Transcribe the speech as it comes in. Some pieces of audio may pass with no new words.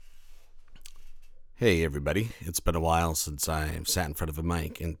Hey everybody, it's been a while since I've sat in front of a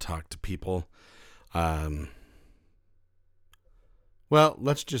mic and talked to people. Um,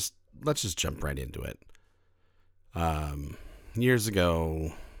 let's just jump right into it. Years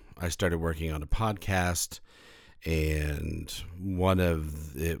ago, I started working on a podcast, and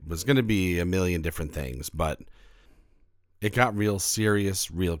it was going to be a million different things, but it got real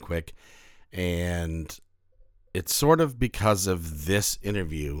serious real quick, and it's sort of because of this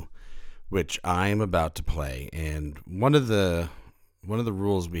interview which I'm about to play. And one of the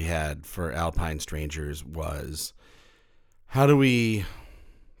rules we had for Alpine Strangers was, how do we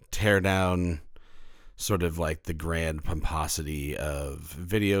tear down sort of like the grand pomposity of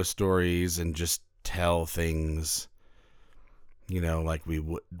video stories and just tell things, like we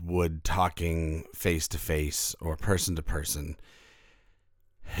would talking face to face or person to person.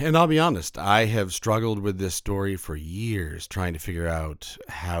 And I'll be honest, I have struggled with this story for years, trying to figure out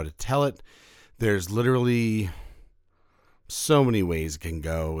how to tell it. There's literally so many ways it can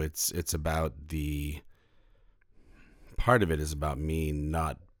go. It's about part of it is about me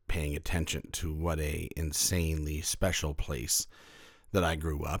not paying attention to what a insanely special place that I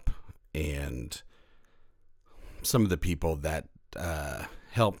grew up, and some of the people that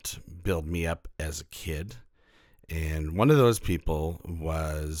helped build me up as a kid. And one of those people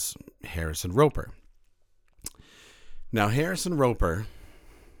was Harrison Roper. Now, Harrison Roper,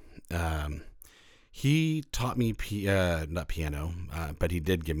 he taught me not piano, but he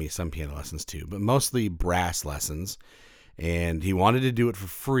did give me some piano lessons too, but mostly brass lessons. And he wanted to do it for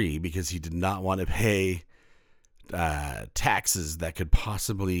free because he did not want to pay taxes that could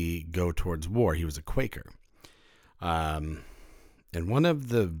possibly go towards war. He was a Quaker. And one of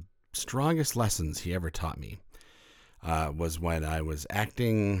the strongest lessons he ever taught me was when I was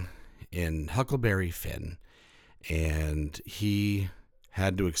acting in Huckleberry Finn, and he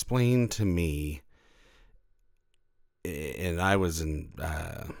had to explain to me, and I was in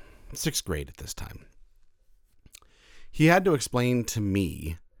 6th grade at this time. He had to explain to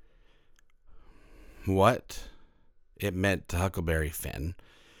me what it meant to Huckleberry Finn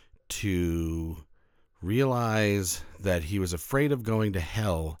to realize that he was afraid of going to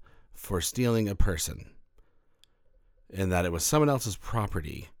hell for stealing a person, and that it was someone else's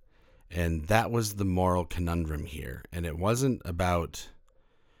property. And that was the moral conundrum here. And it wasn't about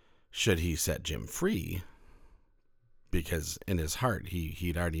should he set Jim free, because in his heart,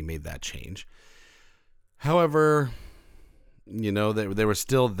 he'd already made that change. However, there was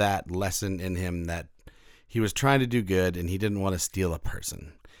still that lesson in him that he was trying to do good and he didn't want to steal a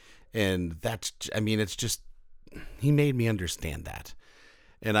person. And it's just, he made me understand that.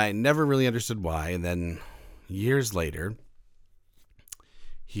 And I never really understood why. And then years later,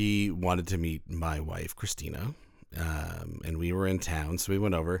 he wanted to meet my wife, Christina, and we were in town, so we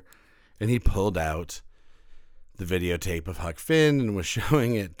went over, and he pulled out the videotape of Huck Finn and was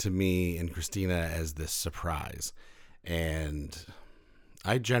showing it to me and Christina as this surprise. And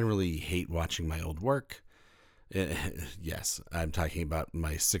I generally hate watching my old work. Yes, I'm talking about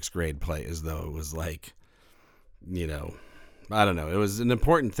my 6th grade play as though it was like, I don't know. It was an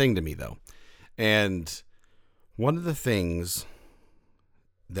important thing to me, though. And one of the things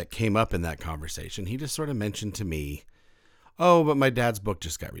that came up in that conversation, he just sort of mentioned to me, oh, but my dad's book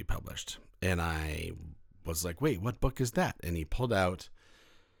just got republished. And I was like, wait, what book is that? And he pulled out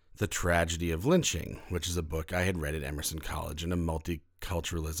The Tragedy of Lynching, which is a book I had read at Emerson College in a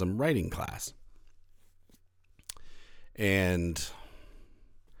multiculturalism writing class. And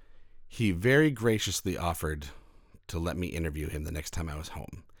he very graciously offered to let me interview him the next time I was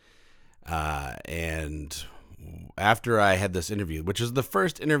home. And after I had this interview, which is the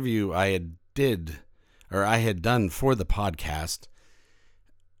first interview I had done for the podcast,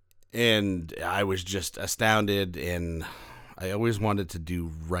 and I was just astounded, and I always wanted to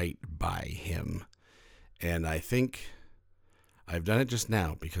do right by him. And I think I've done it just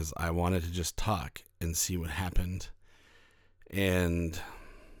now because I wanted to just talk and see what happened. And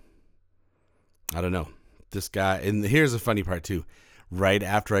I don't know, this guy, and here's the funny part too. Right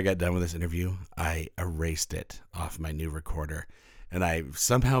after I got done with this interview, I erased it off my new recorder, and I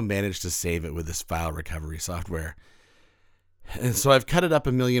somehow managed to save it with this file recovery software. And so I've cut it up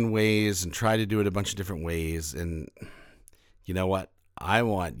a million ways and tried to do it a bunch of different ways. And you know what? I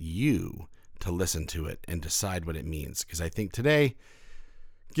want you to listen to it and decide what it means, because I think today,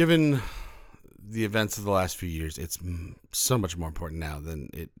 given the events of the last few years, it's so much more important now than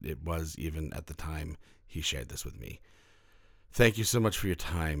it was even at the time he shared this with me. Thank you so much for your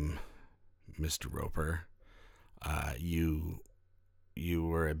time, Mr. Roper. You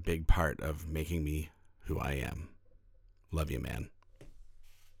were a big part of making me who I am. Love you, man.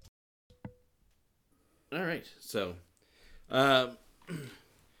 All right. So, um,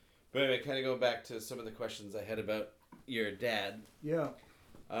 but anyway, kind of go back to some of the questions I had about your dad. Yeah.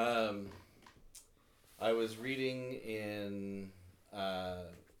 Um, I was reading in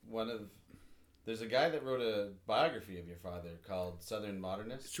one of. There's a guy that wrote a biography of your father called Southern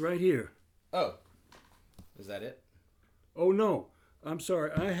Modernist. It's right here. Oh, is that it? Oh, no. I'm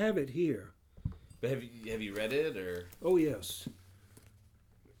sorry. I have it here. But have you read it or? Oh, yes.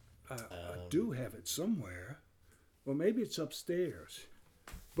 I do have it somewhere. Well, maybe it's upstairs.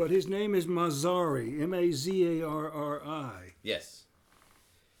 But his name is Mazzari, Mazarri. Yes.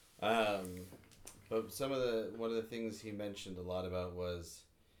 But one of the things he mentioned a lot about was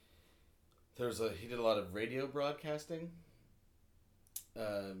he did a lot of radio broadcasting.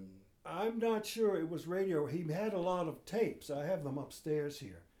 I'm not sure it was radio. He had a lot of tapes. I have them upstairs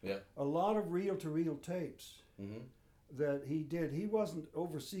here. Yeah. A lot of reel-to-reel tapes Mm-hmm. that he did. He wasn't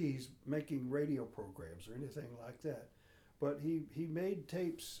overseas making radio programs or anything like that, but he made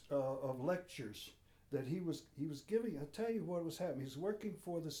tapes of lectures that he was giving. I'll tell you what was happening. He was working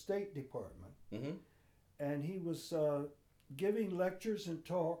for the State Department, Mm-hmm. and he was giving lectures and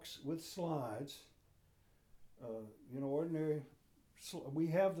talks with slides. Ordinary. We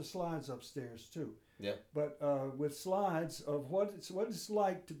have the slides upstairs too. Yeah. But with slides of what it's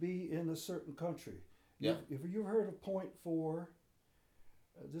like to be in a certain country. Yeah. Have you heard of Point 4?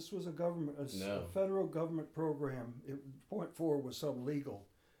 This was a federal government program. Point 4 was some legal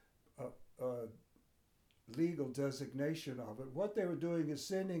designation of it. What they were doing is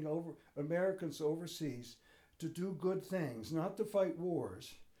sending Americans overseas to do good things, not to fight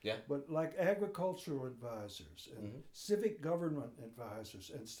wars. Yeah. But like agricultural advisors and Mm-hmm. civic government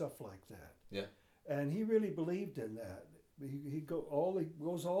advisors and stuff like that. Yeah. And he really believed in that. He goes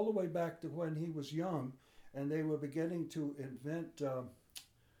all the way back to when he was young, and they were beginning to invent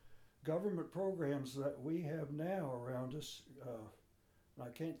government programs that we have now around us. I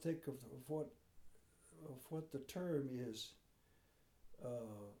can't think of what the term is,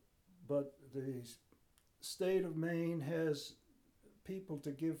 but the state of Maine has people to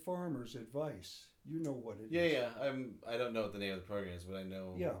give farmers advice. You know what it is. Yeah. I don't know what the name of the program is, but I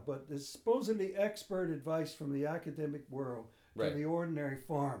know. Yeah, but it's supposedly expert advice from the academic world to Right. the ordinary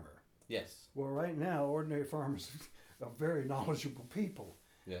farmer. Yes. Well, right now, ordinary farmers are very knowledgeable people.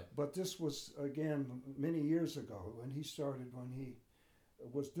 Yeah. But this was, again, many years ago when he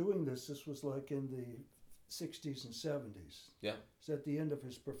was doing this. This was like in the 60s and 70s. Yeah. It's at the end of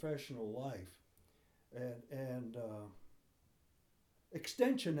his professional life. And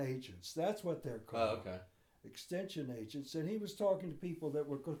extension agents, that's what they're called. Oh, okay. Extension agents. And he was talking to people that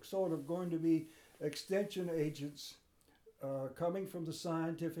were sort of going to be extension agents coming from the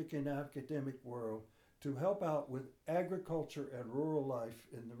scientific and academic world to help out with agriculture and rural life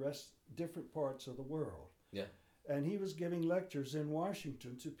in the different parts of the world. Yeah. And he was giving lectures in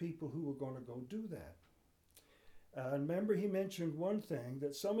Washington to people who were going to go do that. Remember, he mentioned one thing,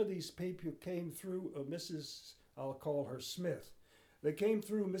 that some of these people came through Mrs., I'll call her Smith. They came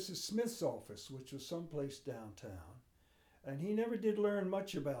through Mrs. Smith's office, which was someplace downtown, and he never did learn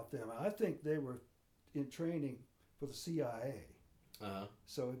much about them. I think they were in training for the CIA. Uh-huh.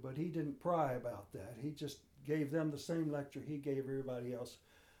 So, but he didn't pry about that. He just gave them the same lecture he gave everybody else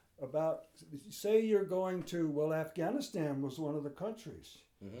about, say you're going to, well, Afghanistan was one of the countries.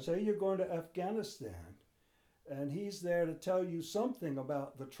 Mm-hmm. Say you're going to Afghanistan, and he's there to tell you something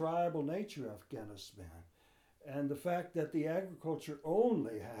about the tribal nature of Afghanistan. And the fact that the agriculture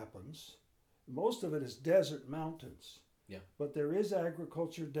only happens, most of it is desert mountains. Yeah. But there is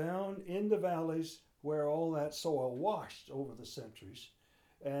agriculture down in the valleys where all that soil washed over the centuries,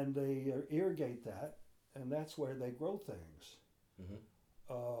 and they irrigate that, and that's where they grow things. Mm-hmm.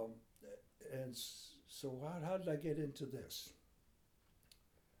 And so how did I get into this?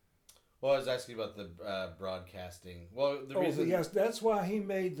 Well, I was asking about the broadcasting. Well, the reason. Yes, that's why he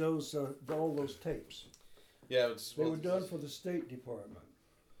made those all those tapes. Yeah, They were done for the State Department.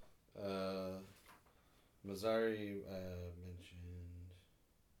 Mazzari mentioned.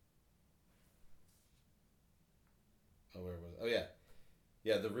 Oh, where was? Oh, yeah.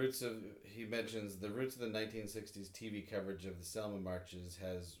 He mentions the roots of the 1960s TV coverage of the Selma marches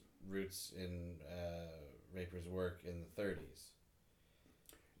has roots in Raper's work in the 30s.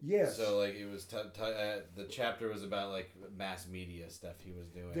 Yes. So like it was the chapter was about like mass media stuff he was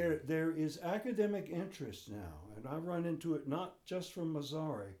doing. There is academic interest now, and I run into it not just from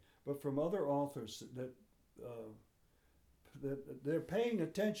Mazzari, but from other authors that they're paying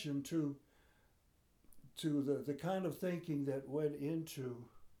attention to the kind of thinking that went into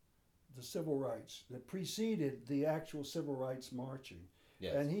the civil rights, that preceded the actual civil rights marching.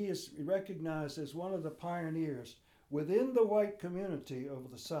 Yes. And he is recognized as one of the pioneers within the white community of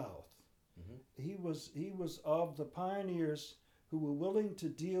the South. Mm-hmm. He was of the pioneers who were willing to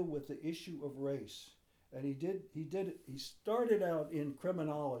deal with the issue of race, and he started out in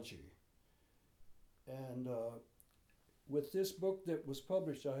criminology, and with this book that was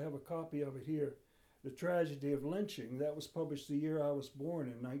published, I have a copy of it here, The Tragedy of Lynching, that was published the year I was born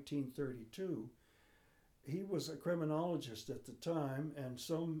in 1932. He was a criminologist at the time, and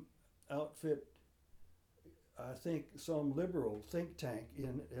some outfit, I think some liberal think tank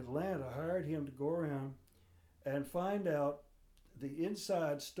in Atlanta, hired him to go around and find out the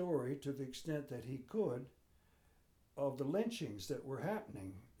inside story, to the extent that he could, of the lynchings that were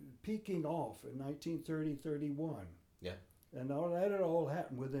happening, peaking off in 1930-31. Yeah. And all that had all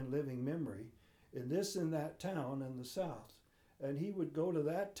happened within living memory in this and that town in the South. And he would go to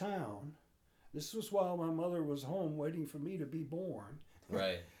that town. This was while my mother was home waiting for me to be born.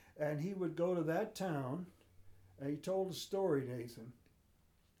 Right. And he would go to that town, and he told a story, Nathan,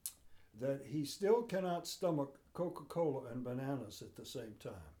 that he still cannot stomach Coca-Cola and bananas at the same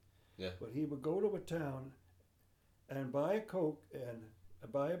time. Yeah. But he would go to a town and buy a Coke and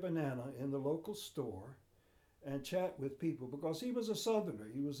buy a banana in the local store and chat with people, because he was a Southerner.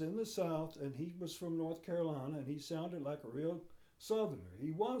 He was in the South, and he was from North Carolina, and he sounded like a real Southerner.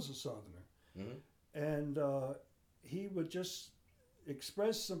 He was a Southerner. Mm-hmm. And he would just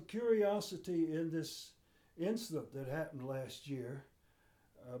express some curiosity in this incident that happened last year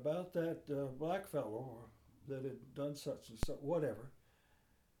about that black fellow that had done such and such, whatever.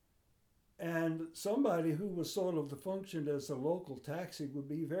 And somebody who was sort of the functioned as a local taxi would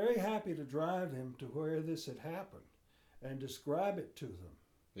be very happy to drive him to where this had happened and describe it to them.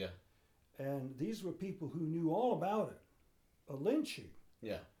 Yeah. And these were people who knew all about it, a lynching.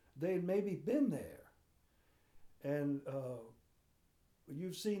 Yeah. They'd maybe been there. And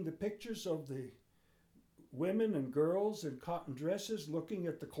you've seen the pictures of the women and girls in cotton dresses looking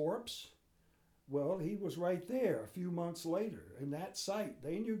at the corpse. Well, he was right there a few months later in that site.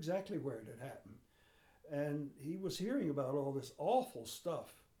 They knew exactly where it had happened. And he was hearing about all this awful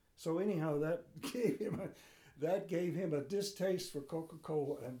stuff. So anyhow, that gave him a distaste for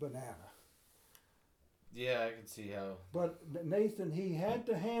Coca-Cola and banana. Yeah, I can see how. But Nathan, he had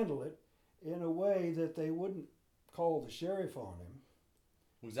to handle it in a way that they wouldn't call the sheriff on him.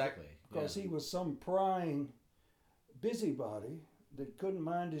 Exactly. Because he was some prying busybody that couldn't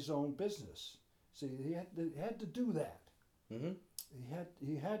mind his own business. See, he had to do that. Mm-hmm.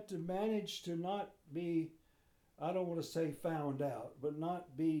 He had to manage to not be, I don't want to say found out, but not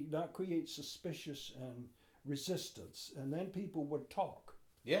create suspicious and resistance, and then people would talk.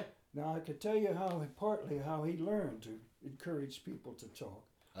 Yeah. Now I could tell you partly how he learned to encourage people to talk.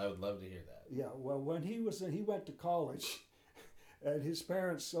 I would love to hear that. Yeah. Well, when he went to college, and his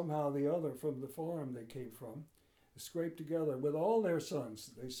parents somehow or the other from the farm they came from scraped together with all their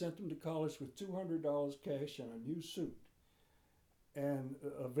sons. They sent them to college with $200 cash and a new suit and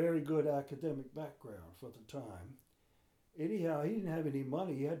a very good academic background for the time. Anyhow, he didn't have any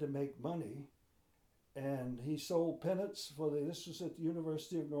money. He had to make money. And he sold pennants this was at the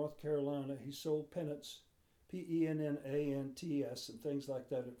University of North Carolina. He sold pennants, PENNANTS, and things like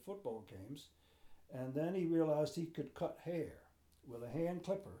that at football games. And then he realized he could cut hair with a hand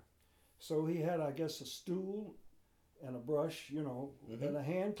clipper. So he had, I guess, a stool and a brush, mm-hmm. and a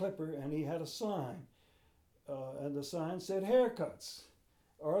hand clipper, and he had a sign. And the sign said haircuts.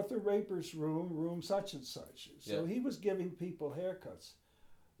 Arthur Raper's room such and such. So he was giving people haircuts.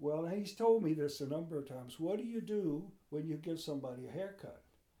 Well, he's told me this a number of times. What do you do when you give somebody a haircut?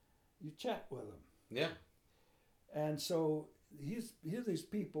 You chat with them. Yeah. And so here are these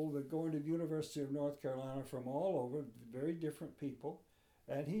people that go into the University of North Carolina from all over, very different people.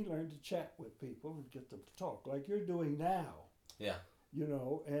 And he learned to chat with people and get them to talk, like you're doing now. Yeah.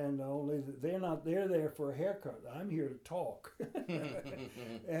 And only they're there for a haircut. I'm here to talk.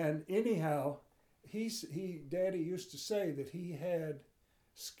 And anyhow, Daddy used to say that he had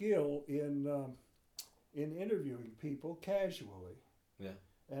skill in interviewing people casually. Yeah.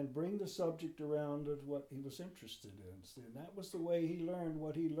 And bring the subject around of what he was interested in. And that was the way he learned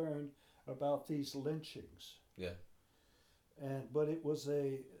what he learned about these lynchings. Yeah. But it was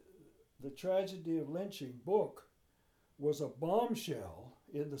the Tragedy of Lynching book was a bombshell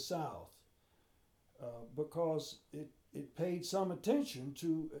in the South because it paid some attention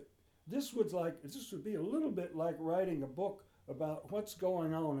to. This would be a little bit like writing a book about what's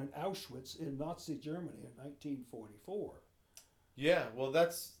going on in Auschwitz in Nazi Germany in 1944. Yeah, well,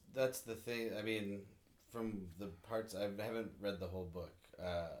 that's the thing. I mean, from the parts I haven't read the whole book,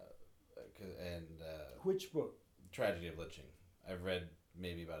 Which book? Tragedy of Lynching. I've read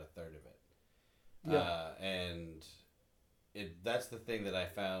maybe about a third of it. Yeah. And that's the thing that I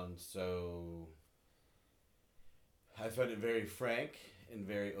found it very frank and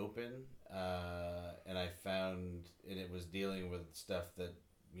very open, and I found, and it was dealing with stuff that,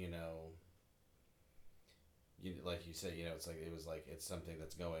 like you said, it's something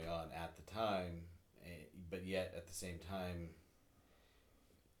that's going on at the time, but yet at the same time,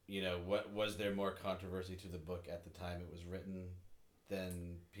 what was there more controversy to the book at the time it was written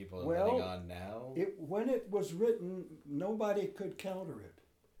than people are letting on now? When it was written, nobody could counter it.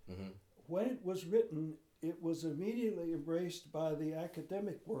 Mm-hmm. When it was written, it was immediately embraced by the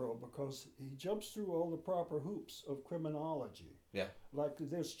academic world because he jumps through all the proper hoops of criminology. Yeah. Like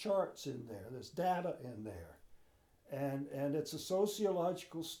there's charts in there, there's data in there, and it's a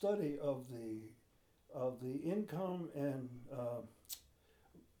sociological study of the income and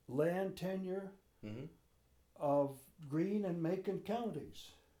land tenure Mm-hmm. of Greene and Macon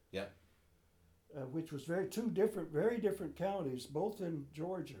counties. Yeah. Which was very different counties, both in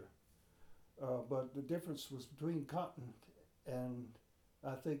Georgia. But the difference was between cotton and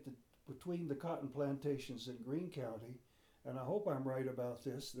I think that between the cotton plantations in Greene County, and I hope I'm right about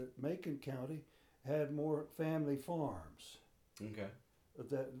this, that Macon County had more family farms. Okay.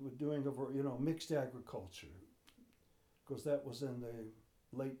 That were doing mixed agriculture, because that was in the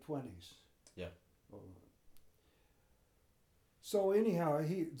late 20s. Yeah. So anyhow,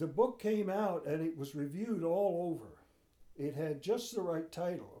 the book came out and it was reviewed all over. It had just the right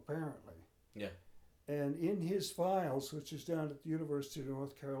title, apparently. Yeah. And in his files, which is down at the University of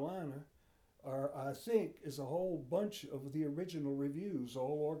North Carolina, I think is a whole bunch of the original reviews,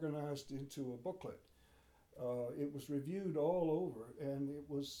 all organized into a booklet. It was reviewed all over, and it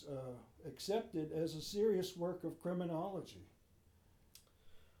was accepted as a serious work of criminology.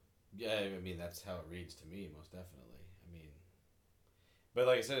 Yeah, I mean, that's how it reads to me, most definitely. I mean, but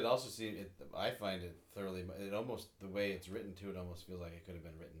like I said, it also seems, I find it thoroughly, it almost, the way it's written too, it almost feels like it could have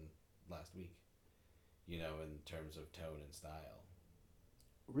been written last week, in terms of tone and style.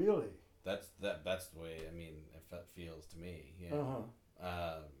 Really? That's the way, I mean, it feels to me,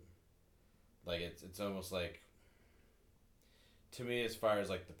 like it's almost like, to me, as far as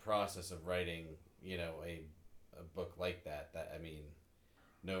like the process of writing, a book like that, I mean,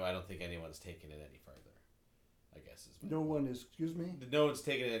 no, I don't think anyone's taken it any further, I guess is no one is, excuse me? No one's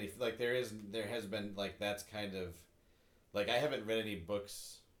taken it any, like there has been, like, that's kind of, like, I haven't read any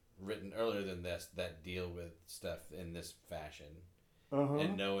books written earlier than this that deal with stuff in this fashion.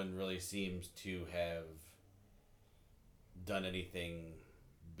 And no one really seems to have done anything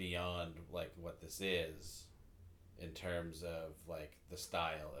beyond like what this is in terms of like the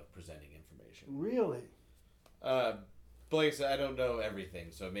style of presenting information. Really? But like I said, I don't know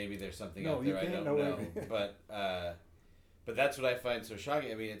everything, so maybe there's something out there I don't know. But that's what I find so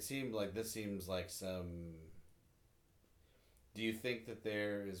shocking. I mean, this seems like some. Do you think that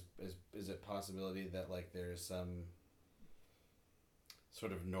there is a possibility that like there is some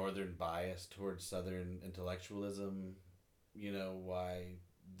sort of northern bias towards southern intellectualism? Why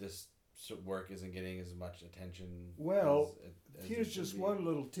this work isn't getting as much attention? Well, here's just one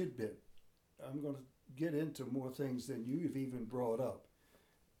little tidbit. I'm going to get into more things than you've even brought up.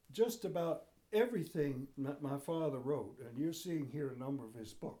 Just about everything that my father wrote, and you're seeing here a number of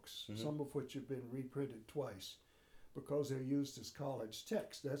his books, some of which have been reprinted twice because they're used as college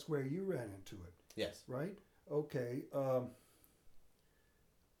text. That's where you ran into it. Yes. Right? Okay.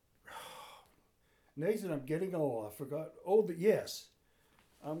 Nathan, I'm getting old. I forgot. Yes.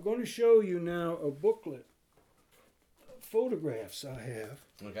 I'm going to show you now a booklet, photographs I have.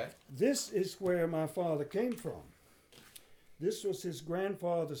 Okay. This is where my father came from. This was his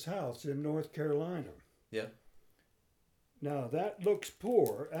grandfather's house in North Carolina. Yeah. Now, that looks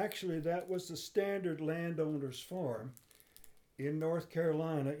poor. Actually, that was the standard landowner's farm in North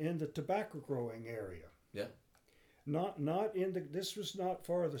Carolina in the tobacco growing area. Yeah. Not in the, this was not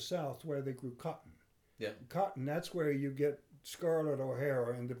farther south where they grew cotton. Yeah. Cotton, that's where you get Scarlett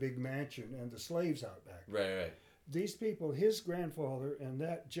O'Hara and the big mansion and the slaves out back. Right. These people, his grandfather and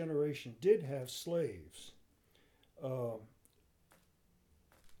that generation did have slaves.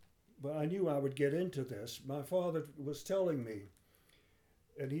 But I knew I would get into this. My father was telling me,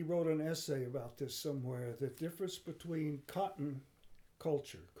 and he wrote an essay about this somewhere, the difference between cotton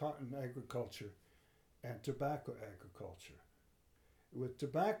culture, cotton agriculture, and tobacco agriculture. With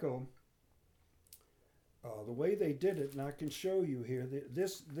tobacco, the way they did it, and I can show you here,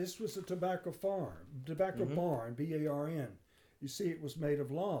 this was a tobacco barn, B-A-R-N. You see it was made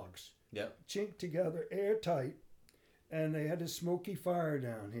of logs, chinked together, airtight, and they had a smoky fire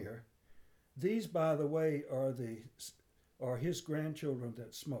down here. These, by the way, are the are his grandchildren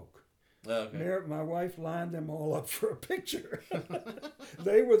that smoke. Oh, okay. My wife lined them all up for a picture.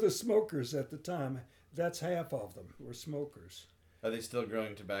 They were the smokers at the time. That's half of them were smokers. Are they still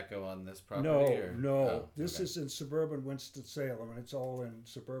growing tobacco on this property? No, or? no. Oh, This okay. is in suburban Winston-Salem, and it's all in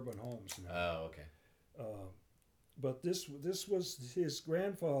suburban homes now. Oh, okay. But this was his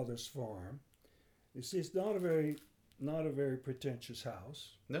grandfather's farm. You see, it's not a very pretentious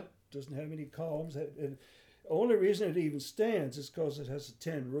house. No. Doesn't have any columns. And the only reason it even stands is because it has a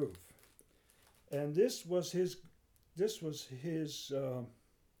tin roof. And this was his.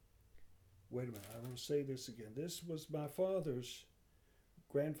 Wait a minute, I want to say this again. This was my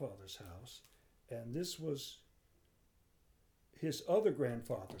grandfather's house, and this was his other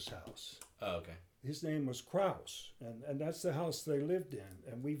grandfather's house. Oh, okay. His name was Kraus, and that's the house they lived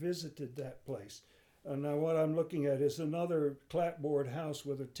in, and we visited that place. And now what I'm looking at is another clapboard house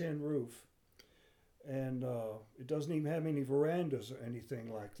with a tin roof, and it doesn't even have any verandas or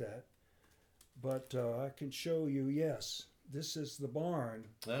anything like that. But I can show you, yes, this is the barn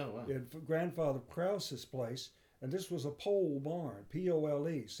Oh, wow. in Grandfather Krause's place, and this was a pole barn,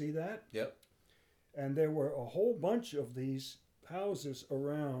 Pole. See that? Yep. And there were a whole bunch of these houses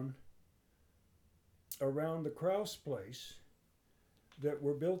around the Krause place that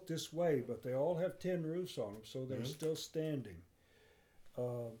were built this way, but they all have tin roofs on them, so they're still standing.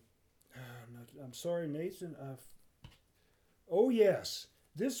 I'm sorry, Nathan. Oh yes,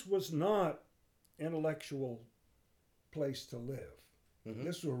 this was not intellectual place to live. Mm-hmm.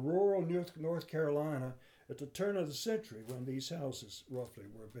 This was rural North Carolina at the turn of the century when these houses roughly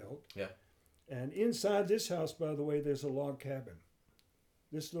were built. Yeah. And inside this house, by the way, there's a log cabin.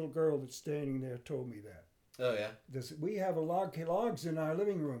 This little girl that's standing there told me that. Oh, yeah. We have logs in our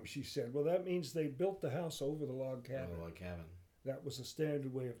living room, she said. Well, that means they built the house over the log cabin. Oh, log cabin. That was a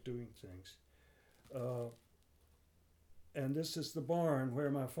standard way of doing things. And this is the barn where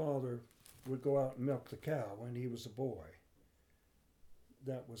my father would go out and milk the cow when he was a boy.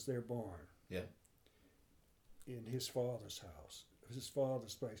 That was their barn. Yeah. In his father's house, his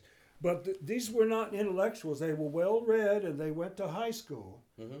father's place. But these were not intellectuals. They were well read and they went to high school.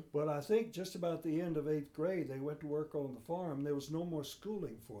 Mm-hmm. But I think just about the end of 8th grade, they went to work on the farm. There was no more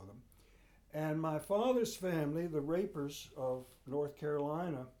schooling for them. And my father's family, the Rapers of North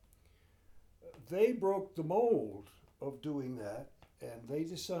Carolina, they broke the mold of doing that. And they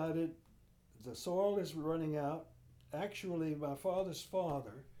decided the soil is running out. Actually, my father's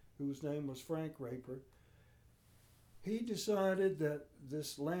father, whose name was Frank Raper, he decided that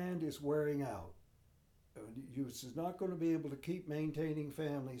this land is wearing out. You're not going to be able to keep maintaining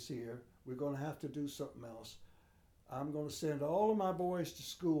families here. We're going to have to do something else. I'm going to send all of my boys to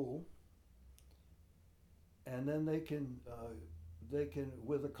school, and then they can,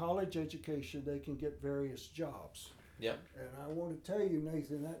 with a college education, they can get various jobs. Yep. And I want to tell you,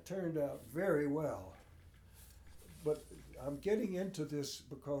 Nathan, that turned out very well. But I'm getting into this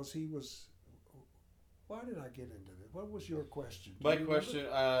because he was. Why did I get into this? What was your question? My question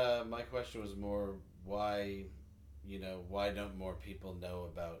was more why don't more people know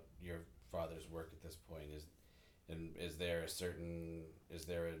about your father's work at this point? Is there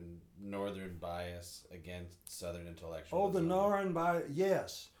a northern bias against Southern intellectualism? Oh, the northern bias,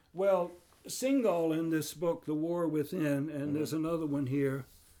 yes. Well, Singal in this book, The War Within, and there's another one here,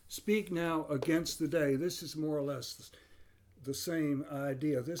 Speak Now Against the Day. This is more or less the same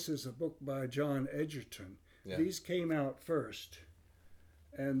idea. This is a book by John Edgerton. Yeah. These came out first,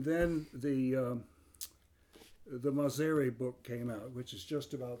 and then the Mazzeri book came out, which is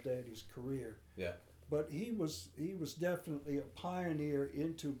just about Daddy's career. Yeah. But he was definitely a pioneer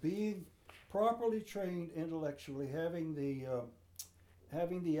into being properly trained intellectually, having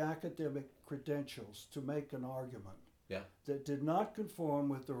the academic credentials to make an argument. Yeah. That did not conform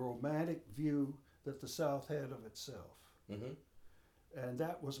with the romantic view that the South had of itself. Mm-hmm. And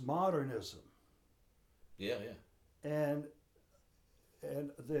that was modernism. Yeah, yeah. And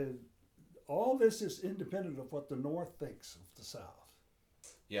all this is independent of what the North thinks of the South.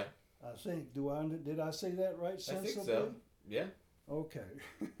 Yeah. I think. Did I say that right sensibly? I think so. Yeah. Okay.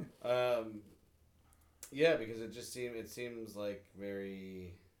 Yeah, because it seems like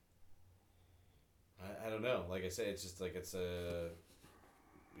very. I don't know. Like I said, it's just like it's a.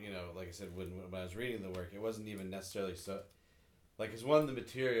 Like I said, when I was reading the work, it wasn't even necessarily so. Like, because one, the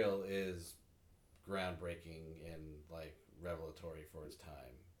material is groundbreaking and like revelatory for its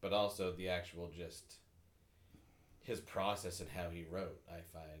time, but also the actual just his process and how he wrote, I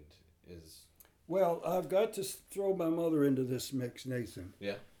find is. Well, I've got to throw my mother into this mix, Nathan.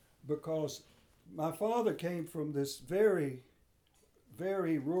 Yeah. Because my father came from this very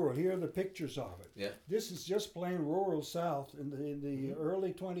very rural. Here are the pictures of it. Yeah. This is just plain rural South in the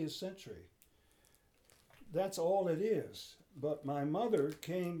early 20th century. That's all it is. But my mother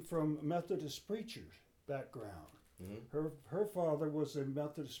came from Methodist preacher background. Mm-hmm. Her father was a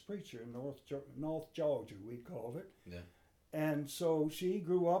Methodist preacher in North Georgia, we called it. Yeah. And so she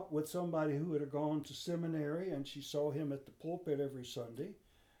grew up with somebody who had gone to seminary, and she saw him at the pulpit every Sunday.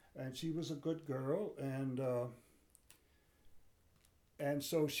 And she was a good girl, and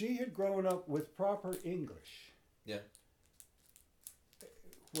so she had grown up with proper English. Yeah.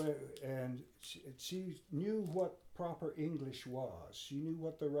 And she knew what proper English was. She knew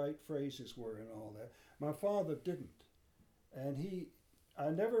what the right phrases were and all that. My father didn't. And I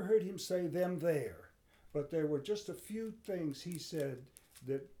never heard him say them there, but there were just a few things he said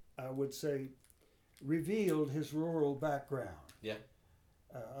that I would say revealed his rural background. Yeah.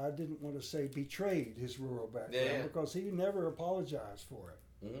 I didn't want to say betrayed his rural background because he never apologized for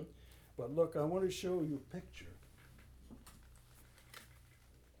it. Mm-hmm. But look, I want to show you a picture.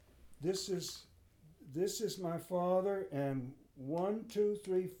 This is my father and 1, 2,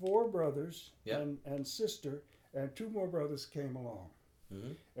 3, 4 brothers and sister, and 2 more brothers came along.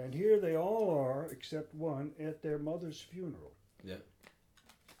 Mm-hmm. And here they all are, except one, at their mother's funeral. Yeah.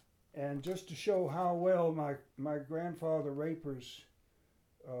 And just to show how well my grandfather Raper's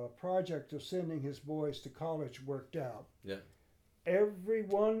project of sending his boys to college worked out. Yeah. Every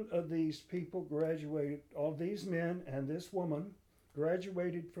one of these people graduated, all these men and this woman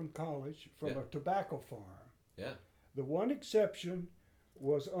graduated from college from a tobacco farm. Yeah. The one exception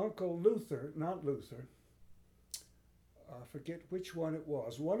was Uncle Luther, not Luther. I forget which one it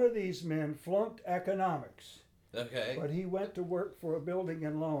was. One of these men flunked economics. Okay. But he went to work for a building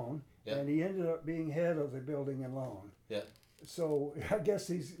and loan, and he ended up being head of the building and loan. Yeah. So I guess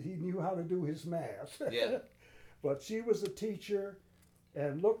he knew how to do his math. Yeah. But she was a teacher,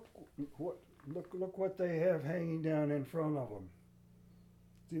 and look what they have hanging down in front of them.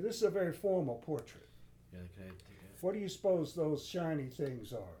 See, this is a very formal portrait. Yeah, can I take it? What do you suppose those shiny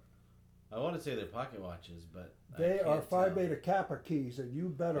things are? I want to say they're pocket watches, but They are Phi Beta Kappa keys, and you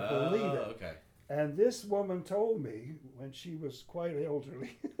better believe it. Okay. And this woman told me when she was quite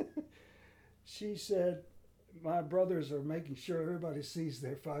elderly, she said, my brothers are making sure everybody sees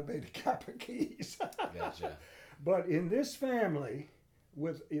their Phi Beta Kappa keys. Gotcha. But in this family,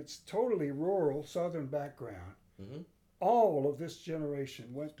 with its totally rural southern background, all of this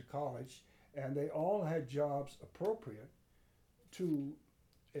generation went to college, and they all had jobs appropriate to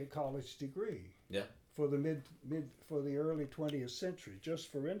a college degree. Yeah. For the early 20th century.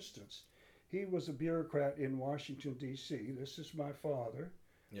 Just for instance, he was a bureaucrat in Washington, D.C. This is my father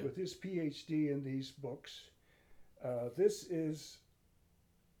with his PhD in these books. This is,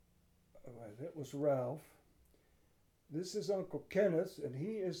 that was Ralph. This is Uncle Kenneth, and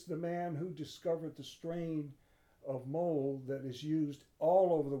he is the man who discovered the strain of mold that is used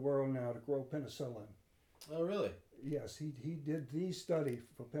all over the world now to grow penicillin. Oh, really? Yes, he did the study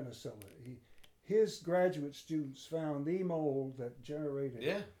for penicillin. His graduate students found the mold that generated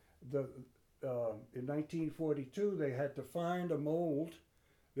in 1942 they had to find a mold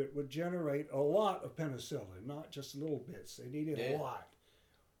that would generate a lot of penicillin, not just little bits. They needed a lot.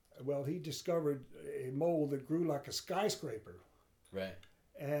 Well, he discovered a mold that grew like a skyscraper. Right.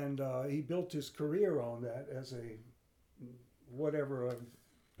 And he built his career on that as whatever a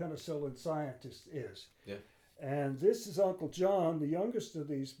penicillin scientist is. Yeah. And this is Uncle John, the youngest of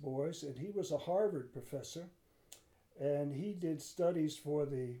these boys, and he was a Harvard professor, and he did studies for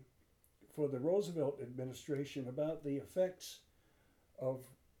the Roosevelt administration about the effects of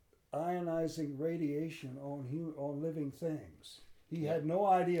ionizing radiation on living things. He had no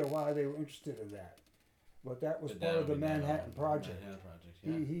idea why they were interested in that, but that was part of the Manhattan Project.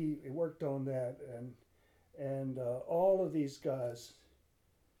 He worked on that, and all of these guys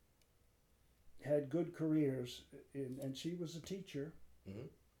had good careers, and she was a teacher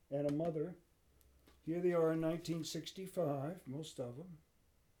and a mother. Here they are in 1965, most of them.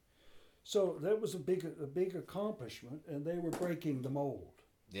 So that was a big accomplishment, and they were breaking the mold.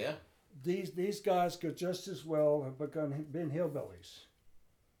 Yeah. These guys could just as well have been hillbillies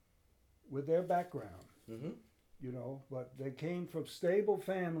with their background, you know. But they came from stable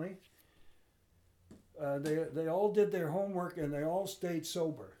family. They all did their homework, and they all stayed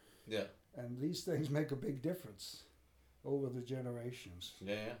sober. Yeah. And these things make a big difference over the generations.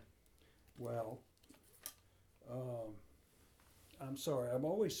 Yeah. Well, I'm sorry. I'm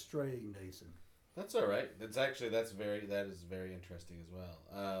always straying, Nathan. That's all right. That is very interesting as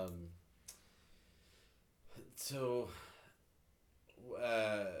well. So,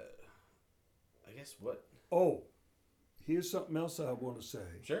 I guess what? Oh, here's something else I want to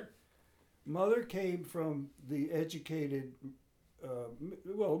say. Sure. Mother came from the educated,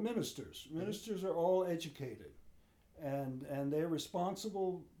 ministers. Ministers are all educated, and they're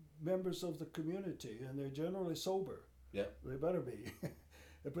responsible members of the community, and they're generally sober. Yeah. They better be,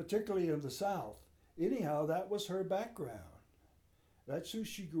 and particularly in the South. Anyhow, that was her background. That's who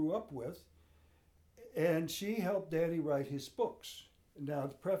she grew up with, and she helped Daddy write his books. Now,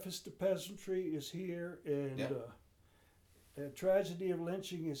 the preface to Peasantry is here, and Tragedy of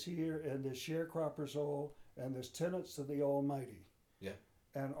Lynching is here, and there's Sharecroppers All, and there's Tenets of the Almighty. Yeah.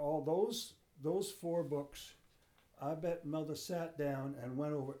 And all those 4 books, I bet Mother sat down and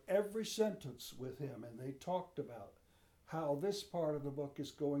went over every sentence with him, and they talked about how this part of the book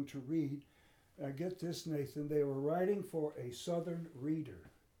is going to read. Get this, Nathan, they were writing for a Southern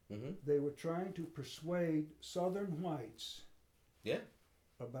reader. Mm-hmm. They were trying to persuade Southern whites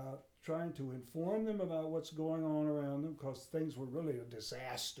about trying to inform them about what's going on around them, because things were really a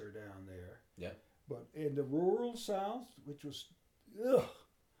disaster down there. Yeah. But in the rural South, which was,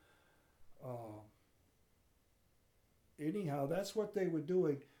 anyhow, that's what they were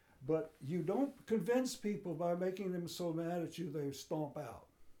doing. But you don't convince people by making them so mad at you they stomp out.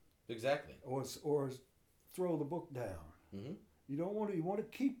 Exactly. Or throw the book down. Mm-hmm. You want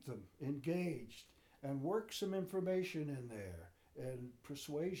to keep them engaged and work some information in there, and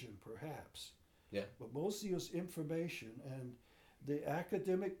persuasion perhaps. Yeah. But mostly it's information, and the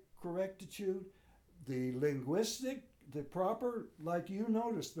academic correctitude, the linguistic, the proper, like you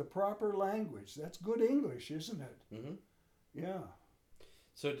noticed, the proper language. That's good English, isn't it? Mm-hmm. Yeah.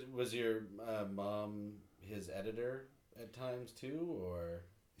 So was your mom his editor at times too, or?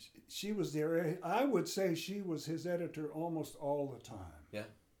 She was there. I would say she was his editor almost all the time. Yeah.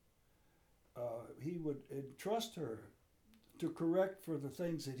 He would entrust her to correct for the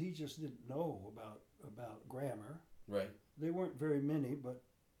things that he just didn't know about grammar. Right. There weren't very many, but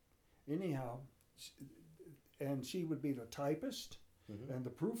anyhow, and she would be the typist and the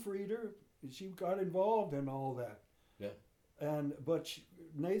proofreader. She got involved in all that. Yeah. But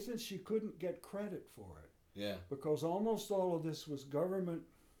Nathan, she couldn't get credit for it. Yeah. Because almost all of this was government.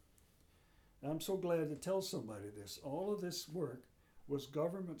 And I'm so glad to tell somebody this. All of this work was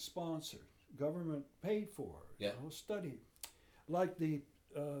government sponsored, government paid for. Yeah. Studied. Like the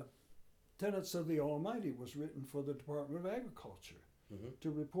Tenets of the Almighty was written for the Department of Agriculture to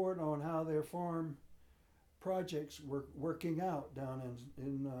report on how their farm projects were working out down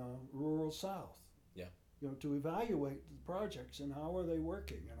in rural South. Yeah. To evaluate the projects and how are they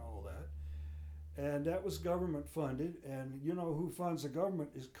working and all that. And that was government funded, and who funds the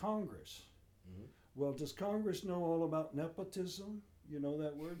government is Congress. Mm-hmm. Well, does Congress know all about nepotism? You know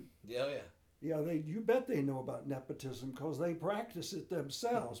that word? Yeah, yeah. Yeah, you bet they know about nepotism, because they practice it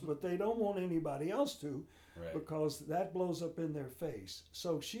themselves, but they don't want anybody else to, because that blows up in their face.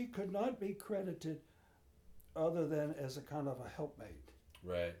 So she could not be credited other than as a kind of a helpmate.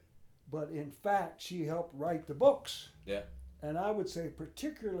 Right. But in fact, she helped write the books. Yeah. And I would say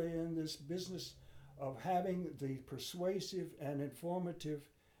particularly in this business of having the persuasive and informative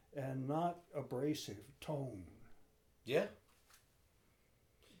and not abrasive tone. Yeah.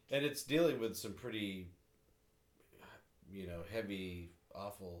 And it's dealing with some pretty, heavy,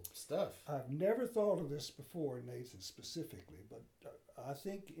 awful stuff. I've never thought of this before, Nathan, specifically, but I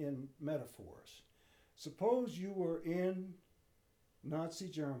think in metaphors. Suppose you were in Nazi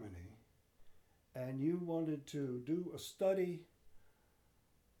Germany and you wanted to do a study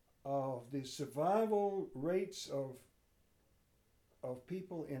of the survival rates of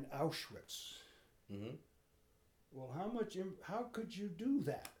people in Auschwitz. Mm-hmm. Well, how could you do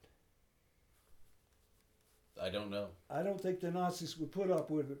that? I don't know. I don't think the Nazis would put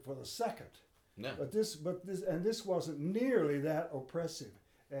up with it for a second. No. But this wasn't nearly that oppressive,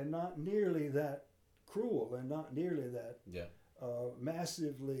 and not nearly that cruel, and not nearly that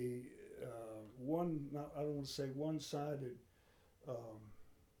massively I don't want to say one-sided.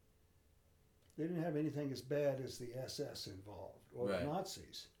 They didn't have anything as bad as the SS involved or the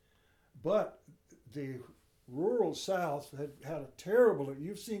Nazis, but the rural South had a terrible.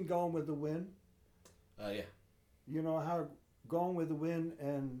 You've seen Gone with the Wind. Yeah. You know how Gone with the Wind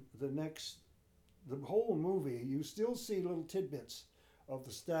and the whole movie, you still see little tidbits of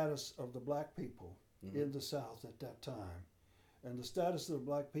the status of the black people in the South at that time. And the status of the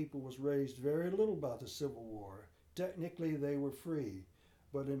black people was raised very little by the Civil War. Technically, they were free,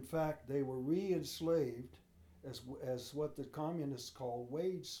 but in fact, they were re-enslaved as what the communists call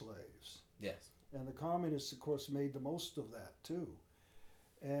wage slaves. Yes. And the communists, of course, made the most of that, too.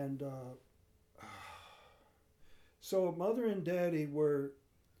 And so Mother and Daddy were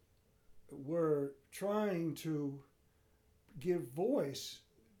trying to give voice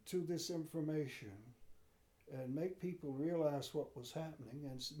to this information and make people realize what was happening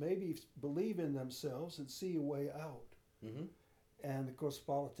and maybe believe in themselves and see a way out. Mm-hmm. And of course,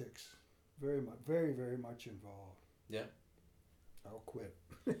 politics, very much, very, very much involved. Yeah. I'll quit.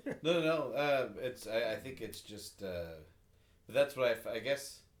 No. It's. I think it's just. But that's what I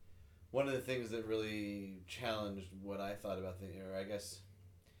guess. One of the things that really challenged what I thought about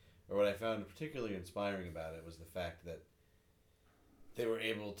or what I found particularly inspiring about it was the fact that they were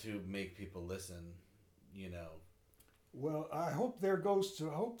able to make people listen. Well, I hope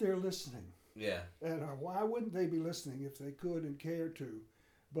I hope they're listening. Yeah. And why wouldn't they be listening if they could and cared to?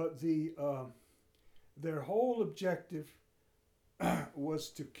 But their whole objective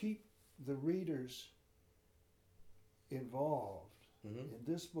was to keep the readers involved in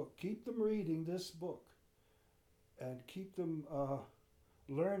this book. Keep them reading this book and keep them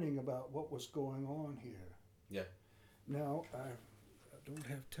learning about what was going on here. Yeah. Now, I don't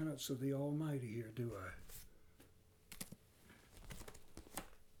have tenets of the Almighty here, do I?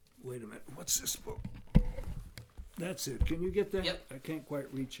 Wait a minute. What's this book? That's it. Can you get that? Yep. I can't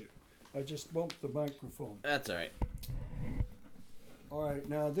quite reach it. I just bumped the microphone. That's all right. All right.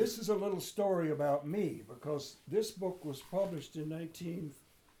 Now, this is a little story about me because this book was published in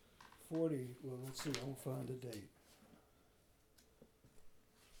 1940. Well, let's see. I'll find a date.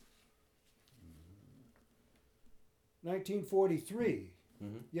 1943.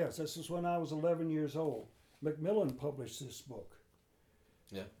 Mm-hmm. Yes, this is when I was 11 years old. Macmillan published this book.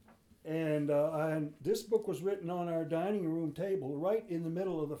 Yeah. And this book was written on our dining room table right in the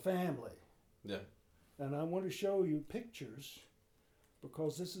middle of the family. Yeah. And I want to show you pictures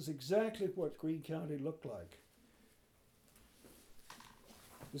because this is exactly what Greene County looked like.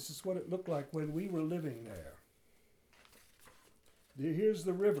 This is what it looked like when we were living there. Here's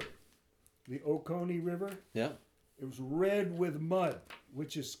the river, the Oconee River. Yeah. It was red with mud,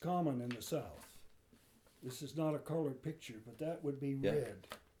 which is common in the South. This is not a colored picture, but that would be red.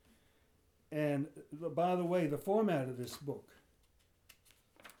 And by the way, the format of this book.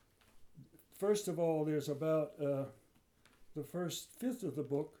 First of all, there's about the first fifth of the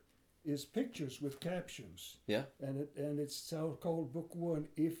book is pictures with captions. Yeah. And it's called Book 1,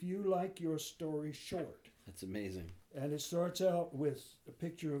 If You Like Your Story Short. That's amazing. And it starts out with a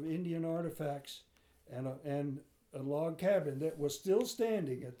picture of Indian artifacts and a log cabin that was still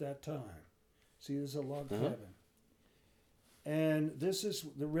standing at that time. See, there's a log cabin. And this is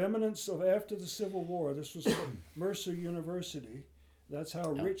the remnants of after the Civil War. This was Mercer University. That's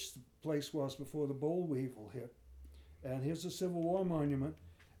how rich the place was before the boll weevil hit. And here's the Civil War monument.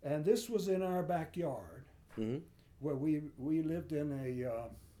 And this was in our backyard, where we lived in a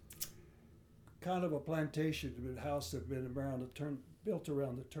kind of a plantation house that had been built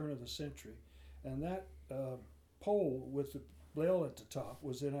around the turn of the century. And that pole with the bell at the top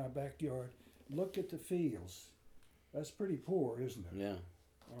was in our backyard. Look at the fields. That's pretty poor, isn't it? Yeah.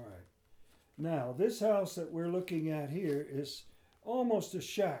 All right. Now, this house that we're looking at here is almost a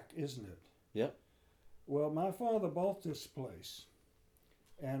shack, isn't it? Yep. Well, my father bought this place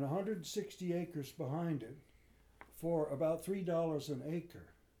and 160 acres behind it for about $3 an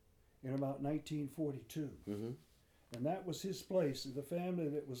acre in about 1942. Mm-hmm. And that was his place. The family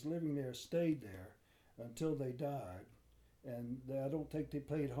that was living there stayed there until they died. And I don't think they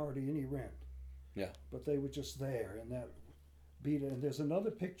paid hardly any rent. Yeah. But they were just there, and that beat it. And there's another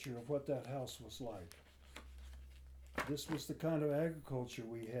picture of what that house was like. This was the kind of agriculture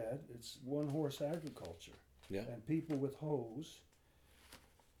we had. It's one-horse agriculture. Yeah. And people with hoes.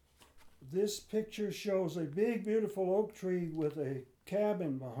 This picture shows a big, beautiful oak tree with a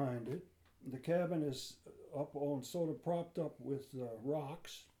cabin behind it. The cabin is up on, sort of propped up with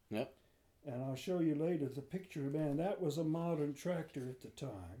rocks. Yep. And I'll show you later the picture. Man, that was a modern tractor at the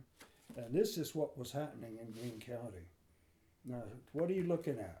time. And this is what was happening in Greene County. Now, what are you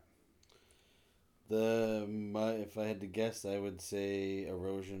looking at? If I had to guess, I would say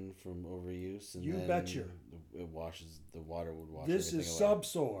erosion from overuse, and You then betcha. It washes. The water would wash. This is everything away.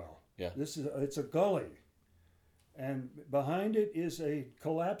 subsoil. Yeah. It's a gully, and behind it is a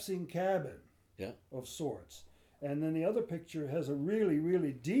collapsing cabin. Yeah. Of sorts. And then the other picture has a really,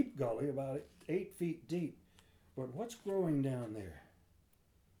 really deep gully, about 8 feet deep. But what's growing down there?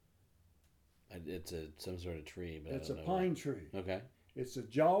 It's some sort of tree, but It's I a don't know pine what. tree. Okay. It's a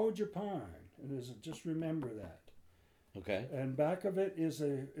Georgia pine, and just remember that. Okay. And back of it is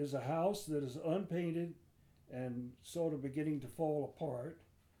a house that is unpainted and sort of beginning to fall apart.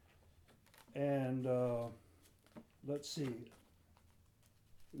 And let's see,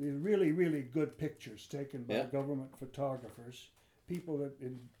 these really, really good pictures taken by government photographers. people that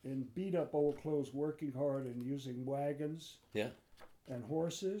in beat up old clothes working hard and using wagons Yeah. and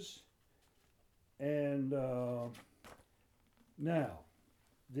horses. And now,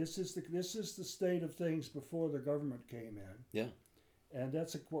 this is the state of things before the government came in. Yeah. And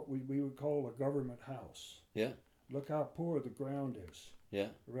that's what we would call a government house. Yeah. Look how poor the ground is. Yeah.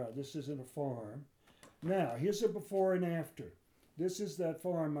 Right, this isn't a farm. Now, here's a before and after. This is that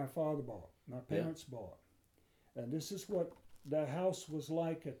farm my father bought, my parents bought. And this is what the house was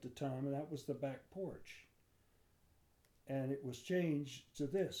like at the time, and that was the back porch. And it was changed to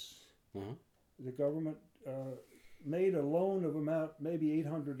this. Uh-huh. The government made a loan of about maybe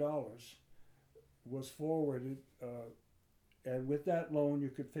 $800 was forwarded, and with that loan you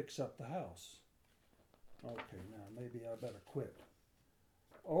could fix up the house. Okay, now maybe I better quit.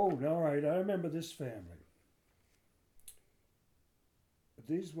 Oh, all right, I remember this family.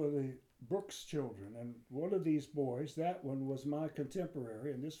 These were the Brooks children, and one of these boys, that one was my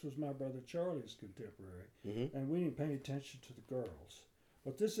contemporary, and this was my brother Charlie's contemporary, and we didn't pay attention to the girls.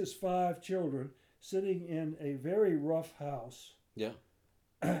 But this is 5 children sitting in a very rough house. Yeah.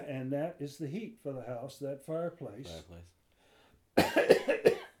 And that is the heat for the house, that fireplace.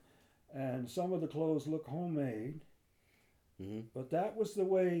 And some of the clothes look homemade. But that was the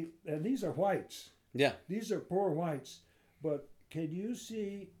way, and these are whites. Yeah. These are poor whites. But can you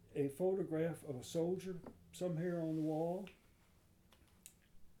see a photograph of a soldier somewhere on the wall?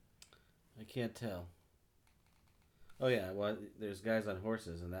 I can't tell. Oh yeah, well, there's guys on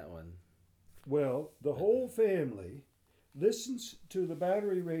horses in that one. Well, the whole family listens to the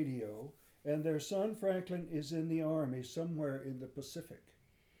battery radio, and their son Franklin is in the army somewhere in the Pacific.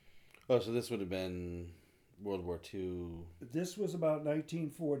 Oh, so this would have been World War II. This was about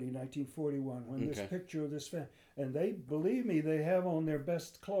 1940, 1941, when this picture of this family, and they, believe me, they have on their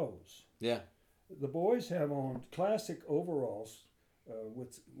best clothes. Yeah. The boys have on classic overalls,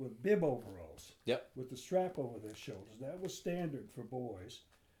 with bib overalls. Yep. With the strap over their shoulders. That was standard for boys.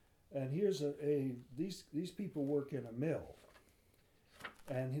 And here's these people work in a mill.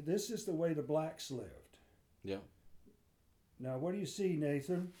 And this is the way the blacks lived. Yeah. Now, what do you see,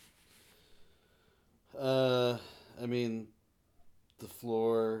 Nathan? I mean, the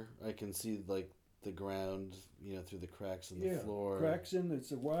floor, I can see, like, the ground, through the cracks in the floor. Cracks in,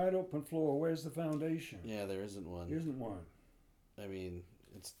 it's a wide open floor. Where's the foundation? Yeah, there isn't one. There isn't one. I mean,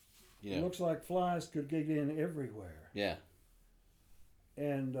 it's, It looks like flies could get in everywhere. Yeah.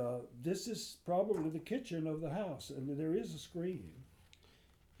 And this is probably the kitchen of the house, and there is a screen.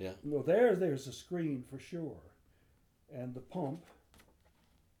 Yeah. Well, there's a screen for sure, and the pump.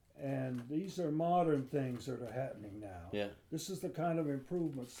 And these are modern things that are happening now. Yeah. This is the kind of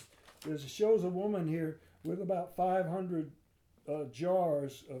improvements. Shows a woman here with about 500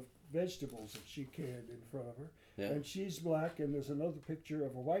 jars of vegetables that she carried in front of her. Yeah. And she's black, and there's another picture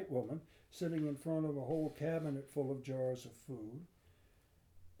of a white woman sitting in front of a whole cabinet full of jars of food.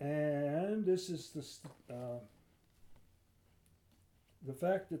 And this is the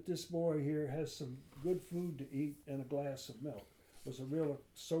fact that this boy here has some good food to eat and a glass of milk was a real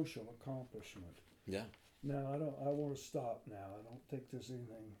social accomplishment. Yeah. Now, I want to stop now. I don't think there's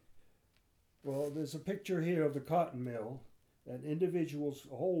anything. Well, there's a picture here of the cotton mill, and individuals,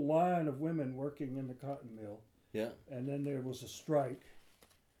 a whole line of women working in the cotton mill. Yeah. And then there was a strike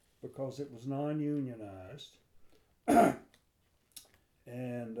because it was non-unionized.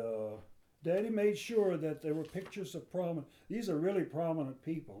 And Daddy made sure that there were pictures of prominent. These are really prominent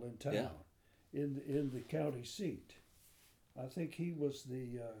people in town, in the county seat. I think he was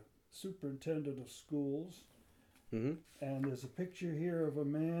the superintendent of schools. Mm-hmm. And there's a picture here of a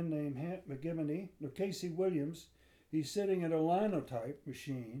man named Casey Williams. He's sitting at a linotype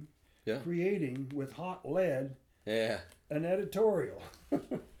machine, creating with hot lead an editorial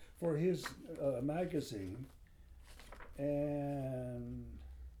for his magazine. And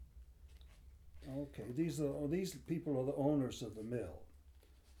okay, these people are the owners of the mill.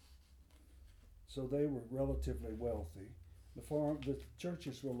 So they were relatively wealthy. The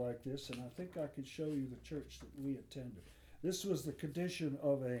churches were like this, and I think I could show you the church that we attended. This was the condition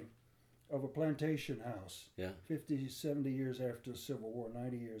of a plantation house. 50, 70 years after the Civil War,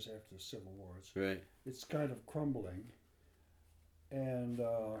 90 years after the Civil War. It's kind of crumbling. And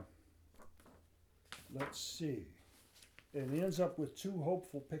let's see. And it ends up with 2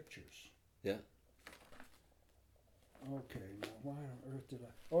 hopeful pictures. Yeah. Okay, now why on earth did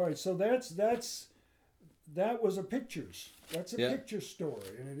I? All right, so that was a pictures. That's a picture story,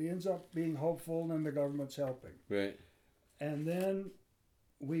 and it ends up being hopeful, and then the government's helping. Right. And then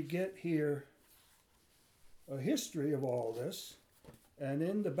we get here a history of all this, and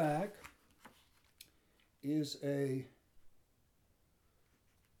in the back is a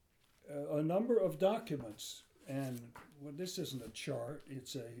a number of documents, and well, this isn't a chart.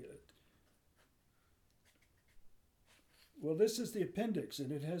 It's a well, this is the appendix,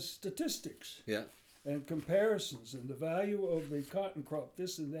 and it has statistics Yeah. and comparisons and the value of the cotton crop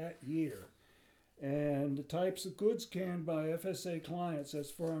this and that year, and the types of goods canned by FSA clients, that's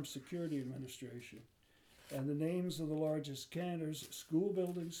Farm Security Administration, and the names of the largest canners, school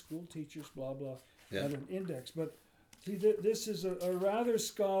buildings, school teachers, blah blah, Yeah. and an index. But see, this is a rather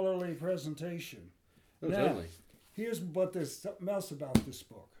scholarly presentation. Oh, Now, totally. but there's something else about this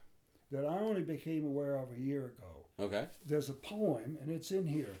book that I only became aware of a year ago. Okay. There's a poem, and it's in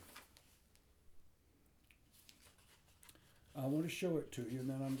here. I want to show it to you, and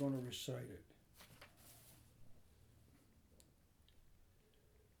then I'm going to recite it.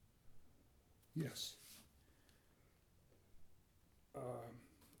 Yes.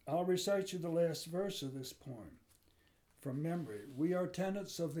 I'll recite you the last verse of this poem from memory. We are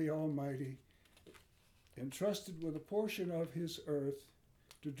tenants of the Almighty, entrusted with a portion of his earth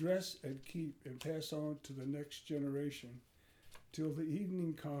to dress and keep and pass on to the next generation till the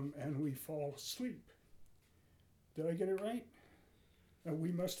evening come and we fall asleep. Did I get it right? And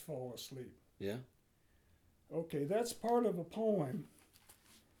we must fall asleep. Yeah. Okay, that's part of a poem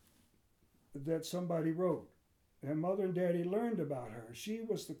that somebody wrote. And Mother and Daddy learned about her. She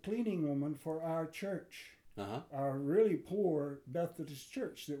was the cleaning woman for our church, our really poor Methodist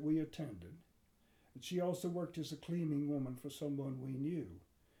church that we attended. And she also worked as a cleaning woman for someone we knew.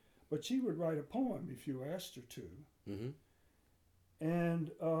 But she would write a poem if you asked her to. Mm-hmm.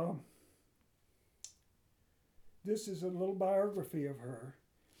 And this is a little biography of her.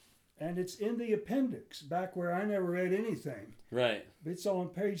 And it's in the appendix, back where I never read anything. Right. It's on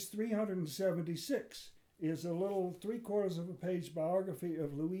page 376. Is a little 3/4 of a page biography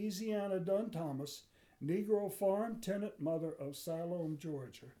of Louisiana Dunn Thomas, Negro farm tenant mother of Siloam,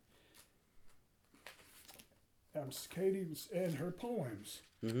 Georgia. Katie and her poems,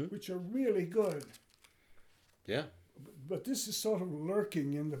 which are really good. Yeah. But this is sort of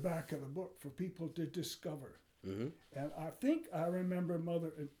lurking in the back of the book for people to discover. Mm-hmm. And I think I remember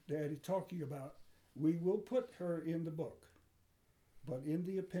Mother and Daddy talking about, we will put her in the book, but in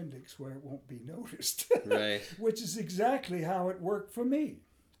the appendix where it won't be noticed. Right. Which is exactly how it worked for me.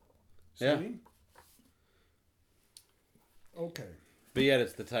 See? Yeah. Okay. But yet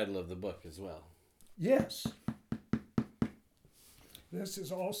it's the title of the book as well. Yes. This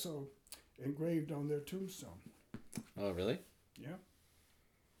is also engraved on their tombstone. Oh, really? Yeah.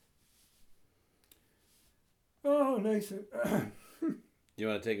 Oh, Nathan. You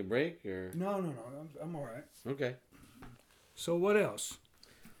want to take a break or? No. I'm all right. Okay. So what else?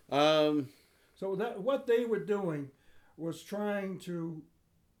 Um. So that what they were doing was trying to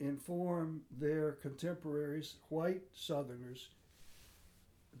inform their contemporaries, white Southerners,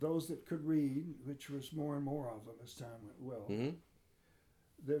 those that could read, which was more and more of them as time went well. Mm-hmm.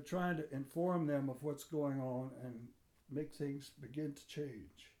 They're trying to inform them of what's going on and make things begin to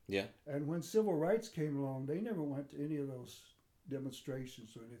change. Yeah. And when civil rights came along, they never went to any of those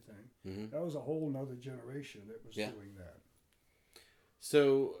demonstrations or anything. Mm-hmm. That was a whole nother generation that was Yeah. doing that.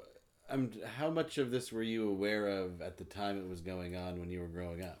 So, how much of this were you aware of at the time it was going on when you were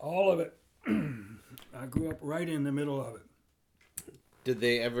growing up? All of it. I grew up right in the middle of it. Did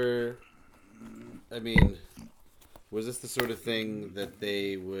they ever? I mean, was this the sort of thing that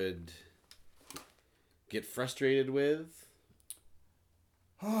they would get frustrated with?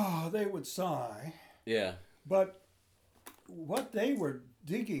 Oh, they would sigh. Yeah. But what they were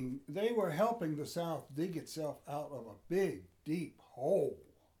digging, they were helping the South dig itself out of a big, deep hole.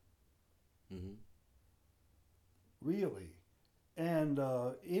 Mm-hmm. Really. And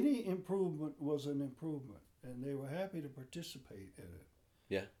any improvement was an improvement. And they were happy to participate in it.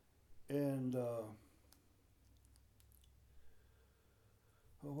 Yeah. And well,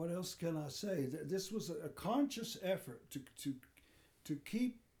 what else can I say? This was a conscious effort to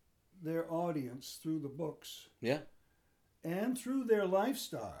keep their audience through the books. Yeah. And through their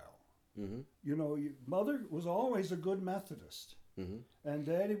lifestyle. Mm-hmm. You know, Mother was always a good Methodist. Mm-hmm. And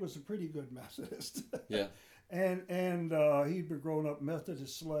Daddy was a pretty good Methodist. Yeah. and he'd been grown up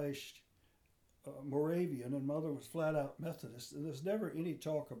Methodist / Moravian, and Mother was flat out Methodist. And there's never any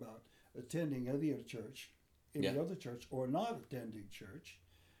talk about attending any other church, or not attending church.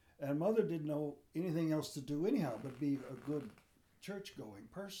 And Mother didn't know anything else to do anyhow but be a good church-going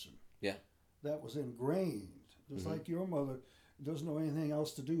person. Yeah. That was ingrained. Just like your mother doesn't know anything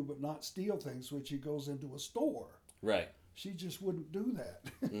else to do but not steal things when she goes into a store. Right. She just wouldn't do that.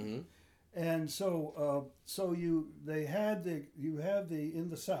 Mm-hmm. And so you have the in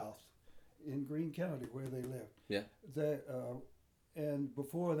the South, in Greene County where they lived. Yeah. That and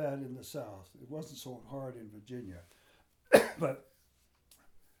before that in the South. It wasn't so hard in Virginia. But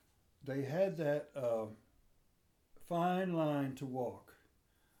they had that fine line to walk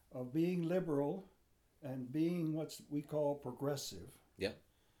of being liberal and being what we call progressive. Yeah.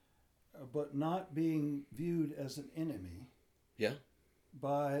 But not being viewed as an enemy. Yeah.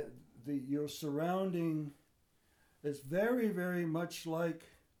 By your surrounding. It's very, very much like.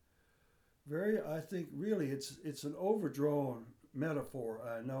 I think really it's an overdrawn metaphor,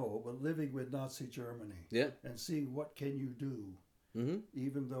 I know, but living with Nazi Germany. Yeah. And seeing what can you do,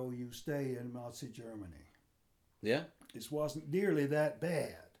 even though you stay in Nazi Germany. Yeah. This wasn't nearly that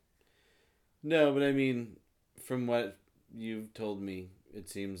bad. No, but I mean, from what you've told me, it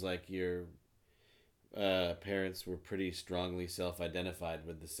seems like your parents were pretty strongly self-identified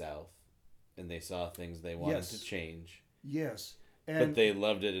with the South, and they saw things they wanted to change. Yes. But they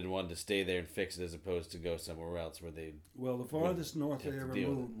loved it and wanted to stay there and fix it as opposed to go somewhere else where they... Well, the farthest north they have to ever deal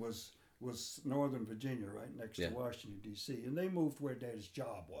with moved was Northern Virginia, right next to Washington, D.C. And they moved where Dad's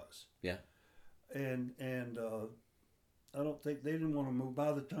job was. Yeah. And I don't think they didn't want to move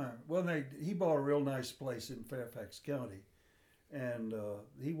by the time. Well, he bought a real nice place in Fairfax County, and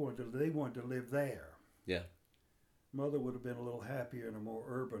they wanted to live there. Yeah. Mother would have been a little happier in a more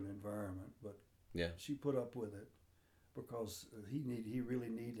urban environment, but she put up with it because he really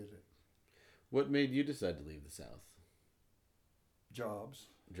needed it. What made you decide to leave the South? Jobs.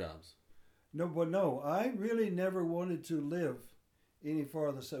 No, I really never wanted to live any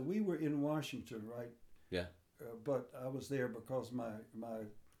farther south. We were in Washington, right? Yeah. But I was there because my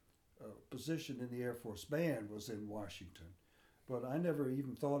position in the Air Force Band was in Washington. But I never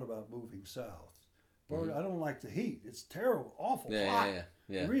even thought about moving south. But I don't like the heat. It's terrible, awful hot.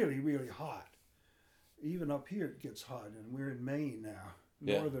 Yeah. Really, really hot. Even up here it gets hot, and we're in Maine now,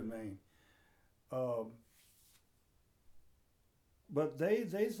 northern Maine. But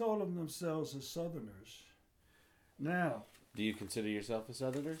they thought of themselves as Southerners. Now, do you consider yourself a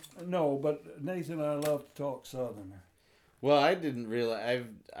Southerner? No, but Nathan and I love to talk Southerner. Well, I didn't realize.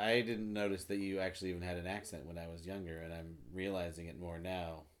 I didn't notice that you actually even had an accent when I was younger, and I'm realizing it more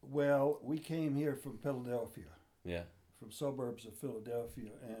now. Well, we came here from Philadelphia. Yeah. From suburbs of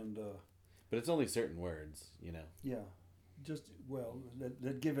Philadelphia, and. But it's only certain words, you know. Yeah,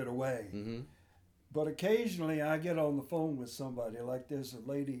 that give it away. Mm-hmm. But occasionally I get on the phone with somebody. Like there's a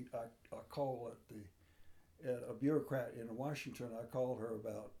lady I call at a bureaucrat in Washington. I called her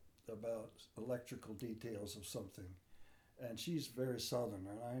about electrical details of something, and she's very Southern,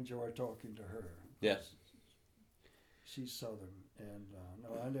 and I enjoy talking to her. Yes. She's Southern, and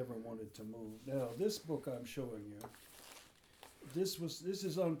no, I never wanted to move. Now this book I'm showing you, this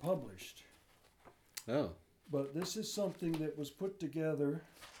is unpublished. Oh. But this is something that was put together.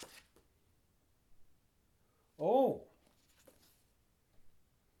 Oh.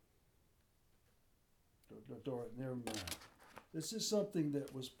 Never mind. This is something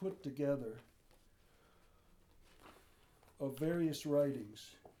that was put together of various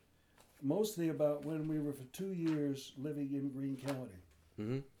writings, mostly about when we were for 2 years living in Greene County.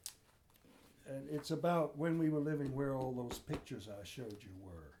 Mm-hmm. And it's about when we were living where all those pictures I showed you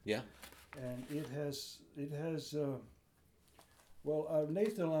were. Yeah. And it has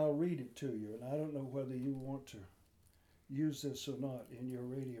Nathan, I'll read it to you, and I don't know whether you want to use this or not in your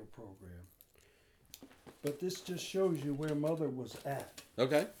radio program. But this just shows you where Mother was at.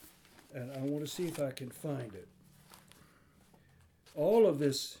 Okay. And I want to see if I can find it. All of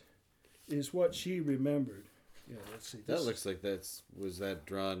this is what she remembered. Yeah, let's see. That looks like was that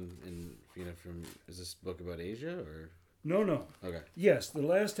drawn in, from, is this book about Asia or? No. Okay. Yes, the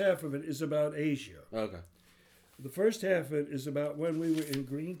last half of it is about Asia. Okay. The first half of it is about when we were in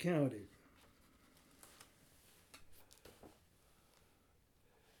Greene County.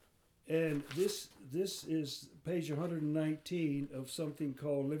 And this is page 119 of something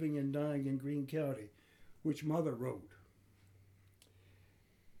called Living and Dying in Greene County, which Mother wrote.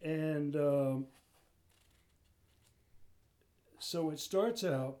 And so it starts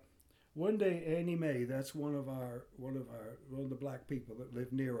out, one day Annie Mae, that's one of the black people that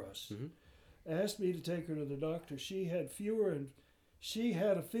live near us, asked me to take her to the doctor. She had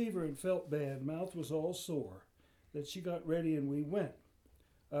a fever and felt bad. Mouth was all sore. That she got ready and we went.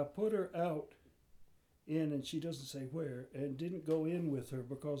 I put her out in, and she doesn't say where, and didn't go in with her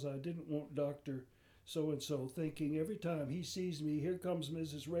because I didn't want Dr. So-and-so thinking every time he sees me, here comes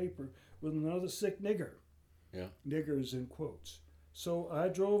Mrs. Raper with another sick nigger. Yeah. Niggers in quotes. So I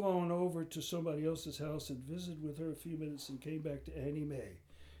drove on over to somebody else's house and visited with her a few minutes and came back to Annie Mae.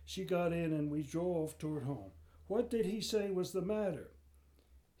 She got in and we drove toward home. What did he say was the matter?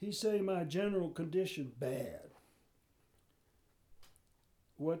 He say my general condition bad.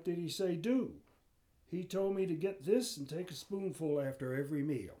 what did he say do? He told me to get this and take a spoonful after every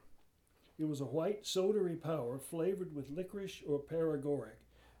meal. It was a white soda power flavored with licorice or paregoric,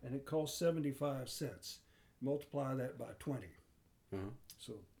 and it cost 75 cents. Multiply that by 20. Mm-hmm.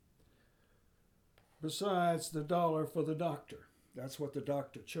 So, besides the $1 for the doctor, that's what the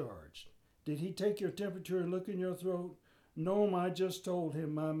doctor charged. Did he take your temperature and look in your throat? No, I just told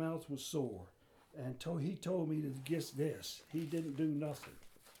him my mouth was sore, and he told me to guess this. He didn't do nothing.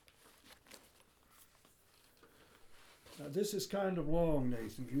 Now, this is kind of long,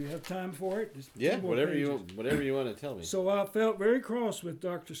 Nathan. Do you have time for it? Just Yeah, two more whatever pages. you want to tell me. So I felt very cross with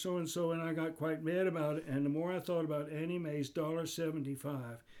Dr. So-and-so, and I got quite mad about it. And the more I thought about Annie Mae's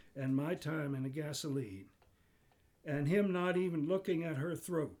 $1.75 and my time in the gasoline, and him not even looking at her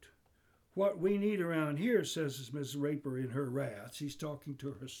throat. What we need around here, says Miss Raper in her wrath, she's talking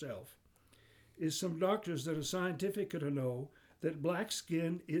to herself, is some doctors that are scientific to know that black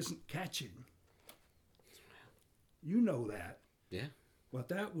skin isn't catching. You know that. Yeah. But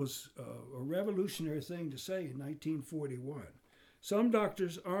that was a revolutionary thing to say in 1941. Some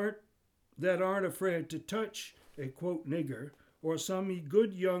doctors aren't afraid to touch a, quote, nigger, or some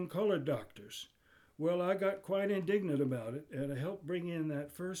good young colored doctors. Well, I got quite indignant about it, and I helped bring in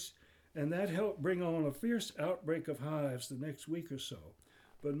that first, and that helped bring on a fierce outbreak of hives the next week or so.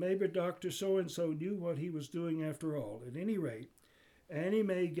 But maybe Dr. So-and-so knew what he was doing after all. At any rate, Annie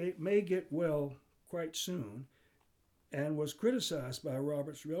may get well quite soon, and was criticized by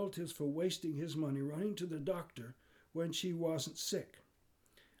Robert's relatives for wasting his money running to the doctor when she wasn't sick.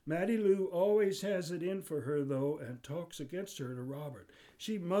 Mattie Lou always has it in for her, though, and talks against her to Robert.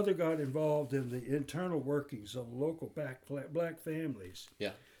 Mother got involved in the internal workings of local black families.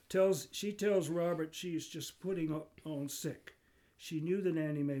 Yeah. She tells Robert she's just putting on sick. She knew that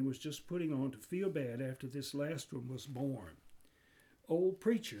Annie Mae was just putting on to feel bad after this last one was born. Old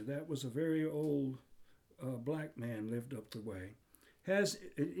preacher, that was a very old black man lived up the way, has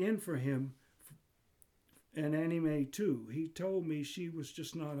it in for him, and Annie Mae too. He told me she was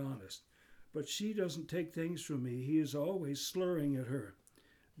just not honest, but she doesn't take things from me. He is always slurring at her.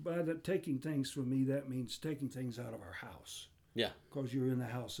 By the taking things from me, that means taking things out of our house. Yeah. Because you're in the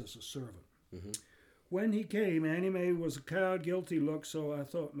house as a servant. Mm-hmm. When he came, Annie Mae was a cowed, guilty look, so I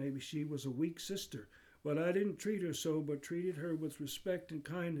thought maybe she was a weak sister. But I didn't treat her so, but treated her with respect and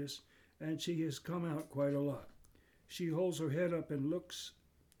kindness, and she has come out quite a lot. She holds her head up and looks,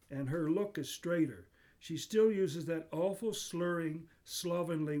 and her look is straighter. She still uses that awful slurring,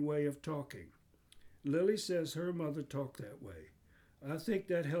 slovenly way of talking. Lily says her mother talked that way. I think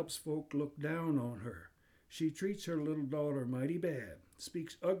that helps folk look down on her. She treats her little daughter mighty bad,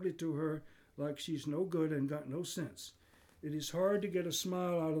 speaks ugly to her like she's no good and got no sense. It is hard to get a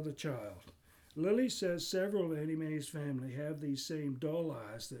smile out of the child. Lily says several of Annie Mae's family have these same dull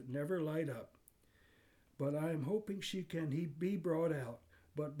eyes that never light up. But I am hoping she can be brought out,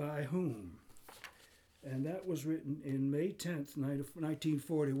 but by whom? And that was written in May 10th,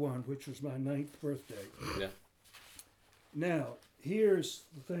 1941, which was my 9th birthday. Yeah. Now, here's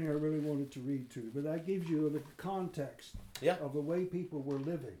the thing I really wanted to read to you, but that gives you the context of the way people were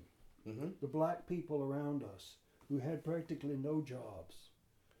living, the black people around us who had practically no jobs.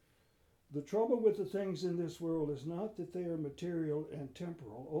 The trouble with the things in this world is not that they are material and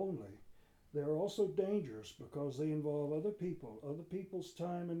temporal only. They are also dangerous because they involve other people, other people's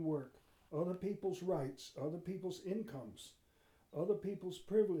time and work, other people's rights, other people's incomes, other people's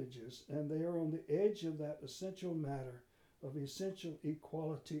privileges, and they are on the edge of that essential matter of essential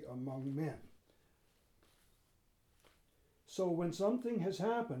equality among men. So when something has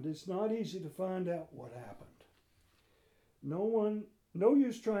happened, it's not easy to find out what happened. No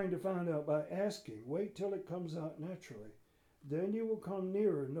use trying to find out by asking. Wait till it comes out naturally. Then you will come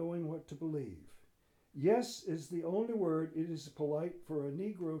nearer knowing what to believe. Yes is the only word it is polite for a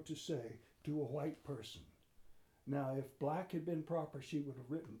Negro to say to a white person. Now, if black had been proper, she would have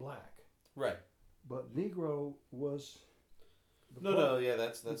written black. Right. But Negro was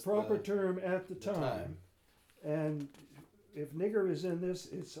that's the proper term at the time. And if nigger is in this,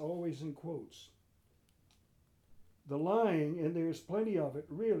 it's always in quotes. The lying, and there's plenty of it,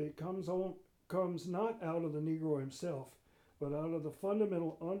 really comes not out of the Negro himself, but out of the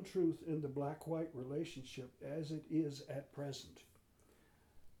fundamental untruth in the black-white relationship as it is at present.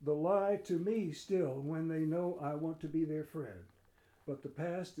 The lie to me still when they know I want to be their friend, but the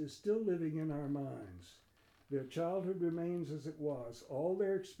past is still living in our minds. Their childhood remains as it was. All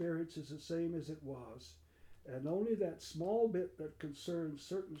their experience is the same as it was. And only that small bit that concerns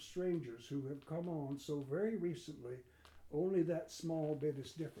certain strangers who have come on so very recently, only that small bit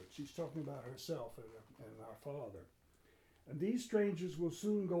is different. She's talking about herself and our father. And these strangers will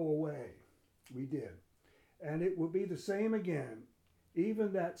soon go away. We did. And it will be the same again.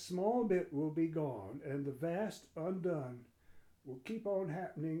 Even that small bit will be gone, and the vast undone will keep on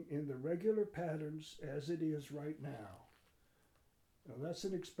happening in the regular patterns as it is right now. Now that's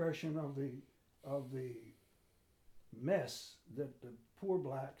an expression of the mess that the poor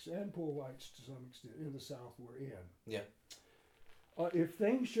blacks and poor whites to some extent in the South were in. Yeah. If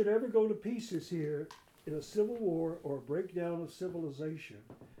things should ever go to pieces here in a civil war or breakdown of civilization,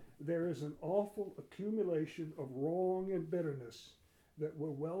 there is an awful accumulation of wrong and bitterness that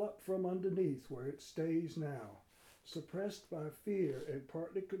will well up from underneath where it stays now, suppressed by fear and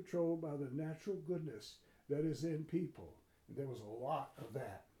partly controlled by the natural goodness that is in people. And there was a lot of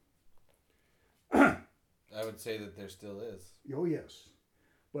that. I would say that there still is. Oh, yes.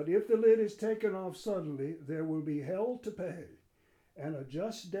 But if the lid is taken off suddenly, there will be hell to pay, and a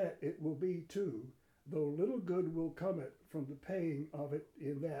just debt it will be too, though little good will come it from the paying of it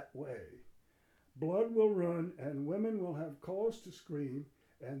in that way. Blood will run, and women will have cause to scream,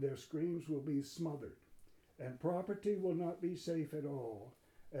 and their screams will be smothered, and property will not be safe at all,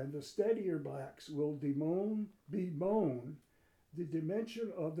 and the steadier blacks will bemoan the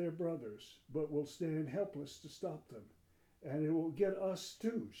dimension of their brothers, but will stand helpless to stop them. And it will get us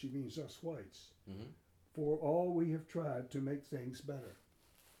too, she means us whites, for all we have tried to make things better.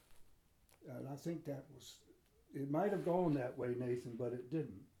 And I think it might have gone that way, Nathan, but it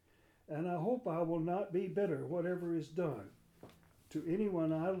didn't. And I hope I will not be bitter, whatever is done, to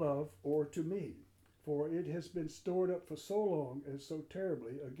anyone I love or to me, for it has been stored up for so long and so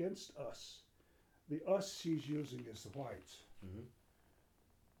terribly against us. The us she's using is the whites.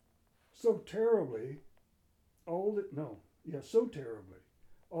 So terribly, so terribly.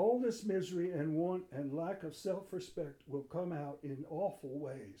 All this misery and want and lack of self-respect will come out in awful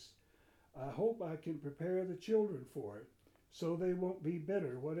ways. I hope I can prepare the children for it, so they won't be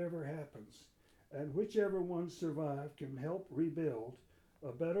bitter whatever happens, and whichever ones survive can help rebuild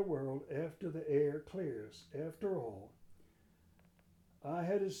a better world after the air clears. After all, I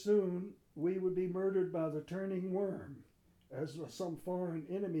had as soon we would be murdered by the turning worm as some foreign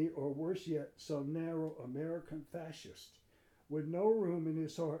enemy, or worse yet, some narrow American fascist, with no room in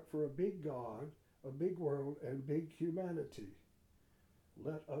his heart for a big God, a big world, and big humanity.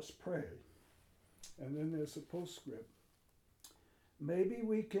 Let us pray. And then there's a postscript. Maybe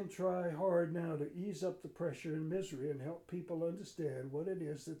we can try hard now to ease up the pressure and misery and help people understand what it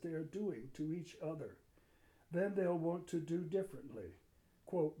is that they are doing to each other. Then they'll want to do differently.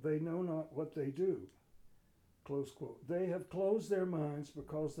 Quote, they know not what they do. Close quote. They have closed their minds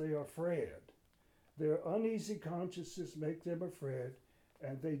because they are afraid. Their uneasy consciences make them afraid,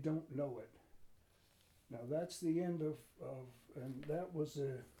 and they don't know it. Now that's the end of and that was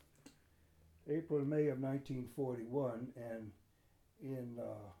April and May of 1941, and in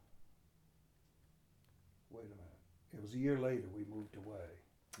wait a minute, it was a year later we moved away.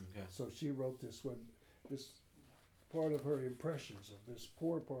 Okay. So she wrote this part of her impressions of this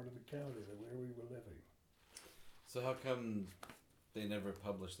poor part of the county where we were living. So how come they never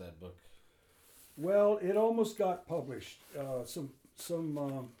published that book? Well, it almost got published. Some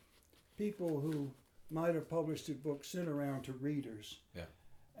people who might have published the book sent around to readers. Yeah.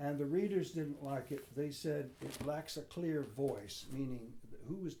 And the readers didn't like it. They said it lacks a clear voice, meaning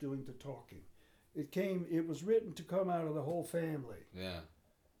who was doing the talking. It was written to come out of the whole family. Yeah.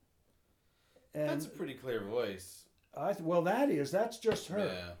 And that's a pretty clear voice. That's just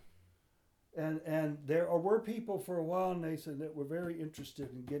her. Yeah. And there were people for a while, Nathan, that were very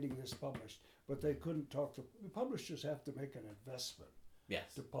interested in getting this published, but they couldn't talk to. The publishers have to make an investment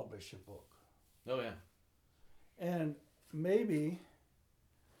Yes. to publish a book. Oh yeah. And maybe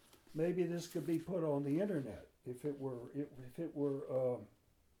this could be put on the internet if it were.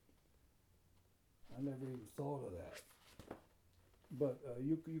 I never even thought of that. But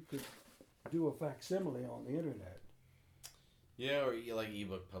you could do a facsimile on the internet. Yeah, or like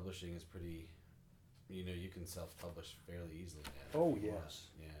ebook publishing is pretty. You can self-publish fairly easily now. Oh if you want.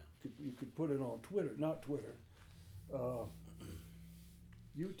 yes. Yeah. You could put it on Twitter, not Twitter.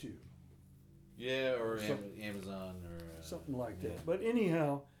 YouTube. Yeah, or Something- Amazon or Something like yeah. that. But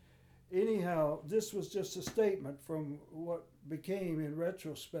anyhow, this was just a statement from what became, in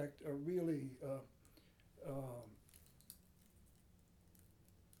retrospect, a really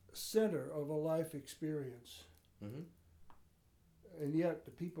center of a life experience. Mm-hmm. And yet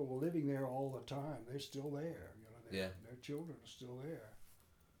the people were living there all the time. They're still there. Yeah. Their children are still there.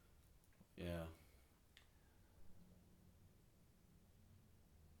 Yeah.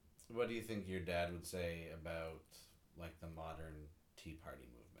 What do you think your dad would say about like the modern Tea Party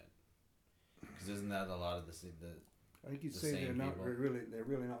movement? Because isn't that a lot of the I think you'd the say same people. they're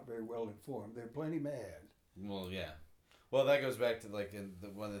really not very well informed. They're plenty mad. Well, yeah. Well, that goes back to like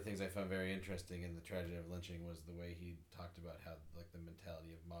one of the things I found very interesting in the tragedy of lynching was the way he talked about how like the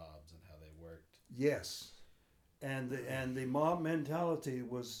mentality of mobs and how they worked. Yes, and the mob mentality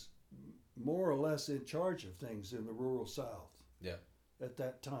was more or less in charge of things in the rural South. Yeah. At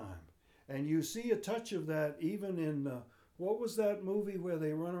that time, and you see a touch of that even in what was that movie where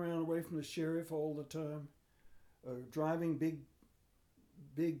they run around away from the sheriff all the time, driving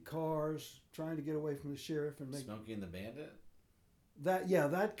big cars, trying to get away from the sheriff and make Smokey and the Bandit. that. Yeah,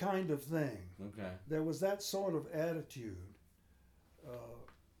 that kind of thing. Okay. There was that sort of attitude,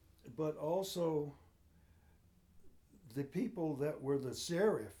 but also the people that were the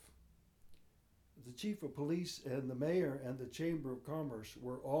sheriff, the chief of police, and the mayor and the chamber of commerce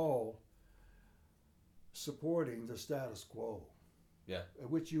were all supporting the status quo. Yeah.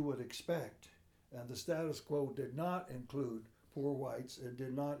 Which you would expect. And the status quo did not include poor whites and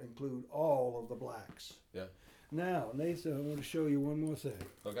did not include all of the blacks. Yeah. Now, Nathan, I want to show you one more thing.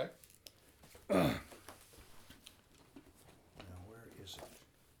 Okay. Now, where is it?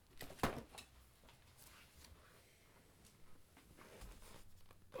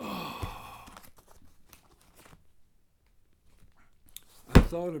 I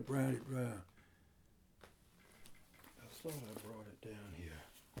thought I brought it down. I thought I brought it down here.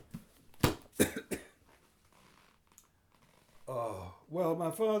 Well,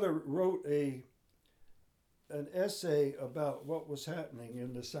 my father wrote an essay about what was happening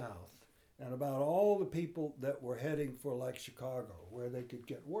in the South and about all the people that were heading for like Chicago, where they could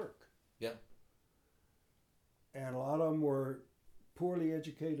get work. Yeah. And a lot of them were poorly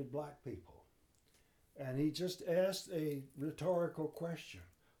educated black people. And he just asked a rhetorical question.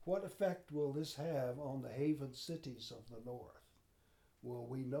 What effect will this have on the haven cities of the North? Well,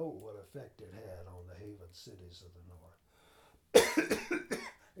 we know what effect it had on the haven cities of the North.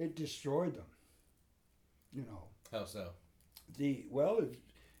 It destroyed them. You know. How so? If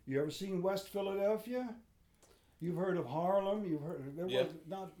you ever seen West Philadelphia? You've heard of Harlem. You've heard of, Yeah.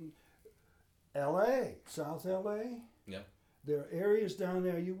 not L.A., South L.A. Yeah. There are areas down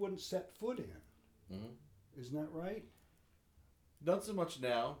there you wouldn't set foot in. Mm-hmm. Isn't that right? Not so much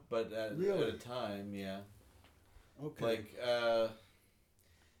now, but at a time, yeah. Okay. Like,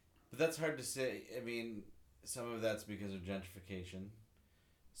 but that's hard to say. I mean, some of that's because of gentrification.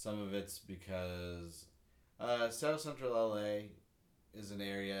 Some of it's because South Central LA is an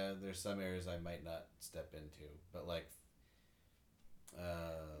area. There's some areas I might not step into, but like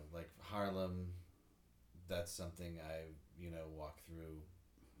Harlem, that's something I walk through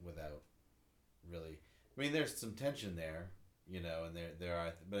without really. I mean, there's some tension there, and there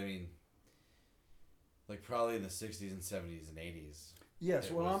are, but I mean, like probably in the 60s and 70s and 80s.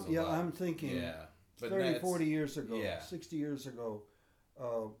 Yes, well, I'm thinking but 30, 40 years ago, yeah. 60 years ago,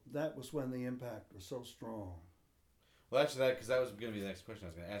 that was when the impact was so strong. Well, actually, because that was going to be the next question I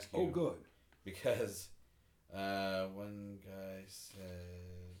was going to ask you. Oh, good. Because one guy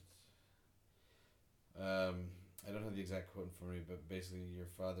said, I don't have the exact quote in front of me, but basically your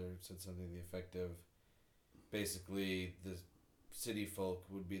father said something to the effect of, basically the city folk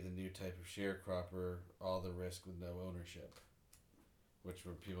would be the new type of sharecropper, all the risk with no ownership. Which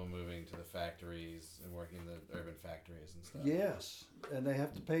were people moving to the factories and working in the urban factories and stuff. Yes, and they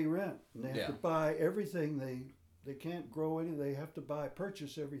have to pay rent. And they have to buy everything. They can't grow any. They have to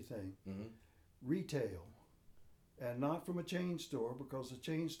purchase everything. Mm-hmm. Retail. And not from a chain store, because the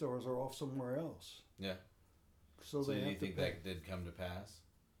chain stores are off somewhere else. Yeah. So do they you have think to pay. that did come to pass?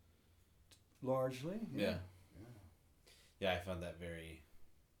 Largely, yeah. Yeah, I found that very,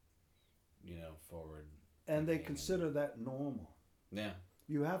 forward. And they consider that normal. Yeah.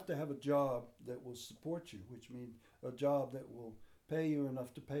 You have to have a job that will support you, which means a job that will pay you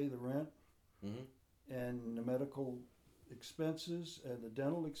enough to pay the rent and the medical expenses and the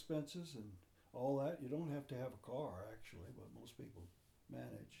dental expenses and all that. You don't have to have a car, actually, but most people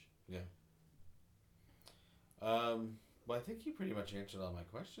manage. Yeah. Well, I think you pretty much answered all my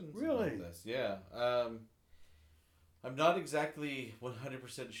questions. Really? About this. Yeah. I'm not exactly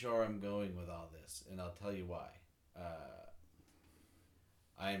 100% sure I'm going with all this, and I'll tell you why.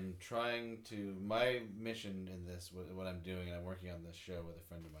 I'm trying to, my mission in this, what I'm doing, and I'm working on this show with a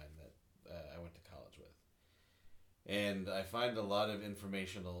friend of mine that I went to college with. And I find a lot of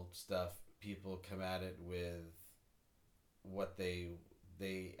informational stuff, people come at it with what they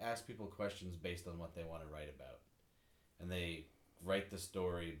ask people questions based on what they want to write about. And they write the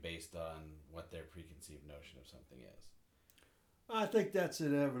story based on what their preconceived notion of something is. I think that's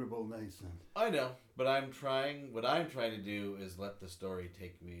inevitable, Nathan. I know, but what I'm trying to do is let the story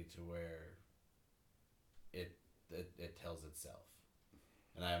take me to where it tells itself,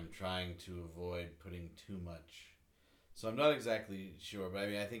 and I'm trying to avoid putting too much. So I'm not exactly sure, but I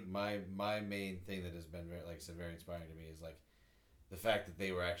mean, I think my main thing that has been very, like I said, very inspiring to me is like the fact that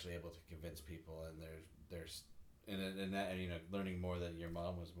they were actually able to convince people, and there's and that, and you know, learning more that your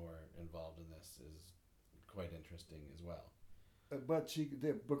mom was more involved in this is quite interesting as well. But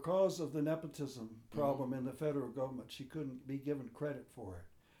because of the nepotism problem in the federal government, she couldn't be given credit for it.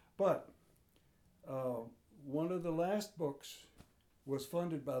 But one of the last books was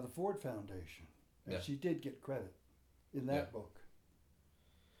funded by the Ford Foundation, and she did get credit in that book.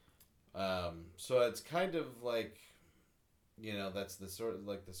 So it's kind of like, you know, that's the sort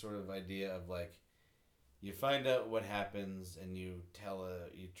of idea of like, you find out what happens and you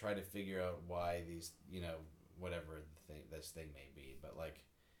try to figure out why these, you know, whatever this thing may be. But like,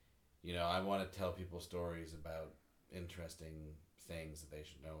 you know, I want to tell people stories about interesting things that they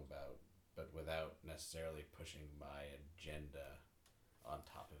should know about, but without necessarily pushing my agenda on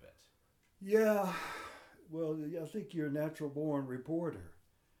top of it. Yeah, well, I think you're a natural born reporter.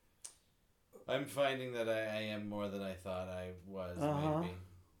 I'm finding that I am more than I thought I was, maybe.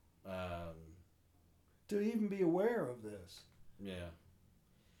 To even be aware of this. Yeah.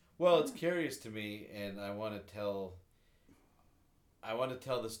 Well, it's curious to me, and I want to tell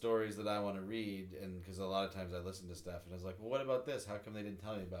the stories that I want to read, and because a lot of times I listen to stuff, and I was like, well, what about this? How come they didn't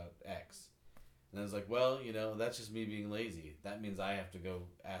tell me about X? And I was like, well, you know, that's just me being lazy. That means I have to go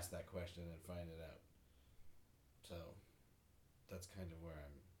ask that question and find it out. So that's kind of where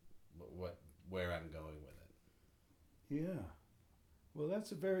I'm going with it. Yeah. Well,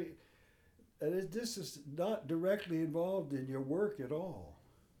 that's a very... this is not directly involved in your work at all.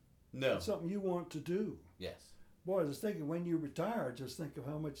 No. It's something you want to do. Yes. Boy, I was thinking when you retire, just think of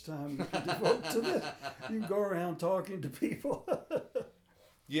how much time you can devote to this. You can go around talking to people.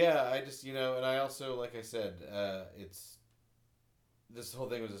 Yeah, I just, you know, and I also, like I said, this whole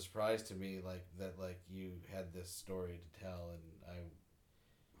thing was a surprise to me, like, that, like, you had this story to tell, and I,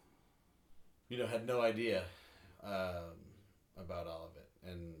 you know, had no idea about all of it.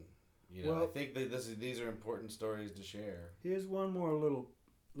 And, you know, I think that these are important stories to share. Here's one more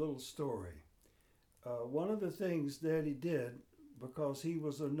little story. One of the things Daddy did, because he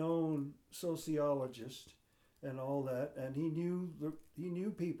was a known sociologist and all that, and he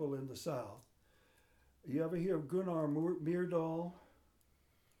knew people in the South. You ever hear of Gunnar Myrdal?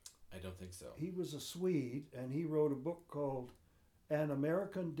 I don't think so. He was a Swede, and he wrote a book called An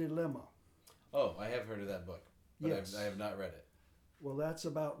American Dilemma. Oh, I have heard of that book, but yes. I have not read it. Well, that's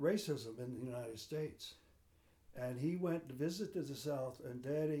about racism in the United States. And he went to visit the South, and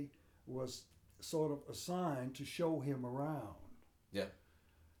Daddy was sort of assigned to show him around. Yeah.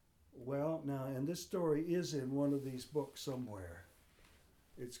 Well, now, and this story is in one of these books somewhere.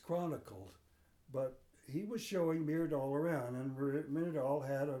 It's chronicled, but he was showing Myrdal around, and Myrdal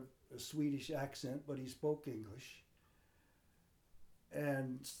had a Swedish accent, but he spoke English.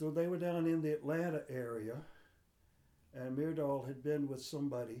 And so they were down in the Atlanta area, and Myrdal had been with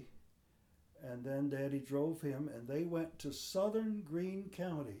somebody, and then Daddy drove him, and they went to southern Greene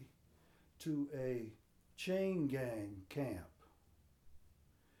County to a chain gang camp.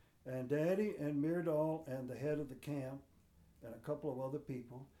 And Daddy and Myrdal and the head of the camp and a couple of other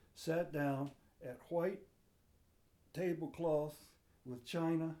people sat down at white tablecloth with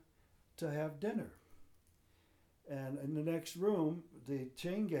china to have dinner. And in the next room, the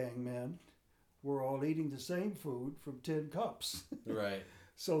chain gang men were all eating the same food from tin cups. Right.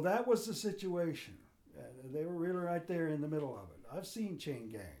 So that was the situation. And they were really right there in the middle of it. I've seen chain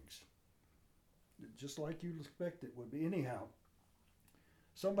gangs, just like you'd expect it would be. Anyhow,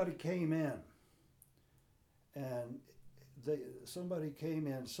 somebody came in, and somebody came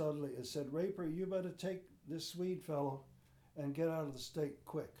in suddenly and said, "Raper, you better take this Swede fellow and get out of the state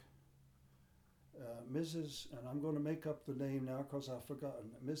quick. Mrs., and I'm going to make up the name now because I've forgotten,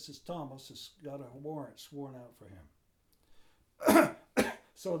 Mrs. Thomas has got a warrant sworn out for him."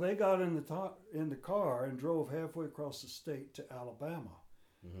 So they got in the car and drove halfway across the state to Alabama.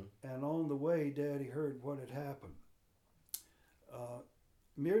 Mm-hmm. And on the way, Daddy heard what had happened.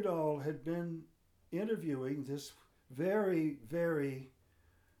 Myrdal had been interviewing this very, very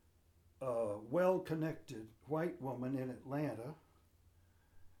well-connected white woman in Atlanta.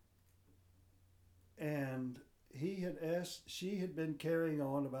 And she had been carrying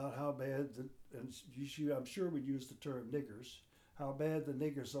on about how bad, I'm sure would use the term niggers, how bad the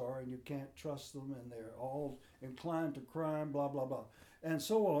niggers are and you can't trust them and they're all inclined to crime, blah, blah, blah, and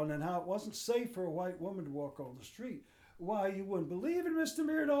so on, and how it wasn't safe for a white woman to walk on the street. Why, you wouldn't believe it, Mr.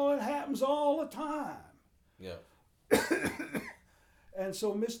 Myrdal, it happens all the time. Yeah. And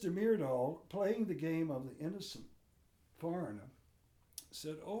so Mr. Myrdal, playing the game of the innocent foreigner,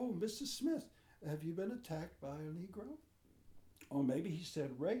 said, "Oh, Mrs. Smith, have you been attacked by a Negro?" Or maybe he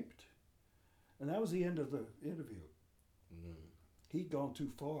said raped. And that was the end of the interview. Mm-hmm. He'd gone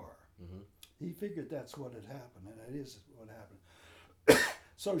too far. Mm-hmm. He figured that's what had happened, and that is what happened.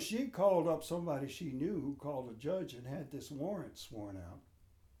 So she called up somebody she knew who called a judge and had this warrant sworn out.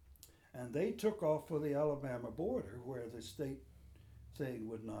 And they took off for the Alabama border where the state thing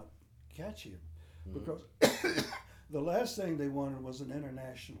would not catch him. Mm-hmm. Because the last thing they wanted was an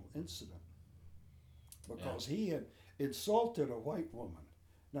international incident. Because he had insulted a white woman.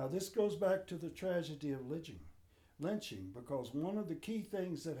 Now, this goes back to the tragedy of lynching, because one of the key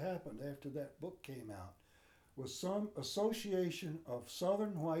things that happened after that book came out was some association of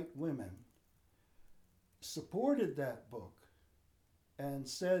Southern white women supported that book and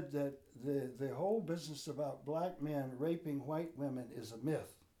said that the whole business about black men raping white women is a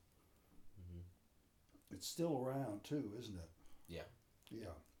myth. Mm-hmm. It's still around too, isn't it? Yeah.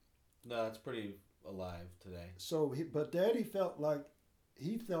 Yeah. No, it's pretty alive today. So, but Daddy felt like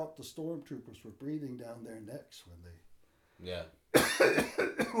he felt the stormtroopers were breathing down their necks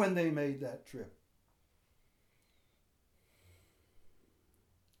when they made that trip.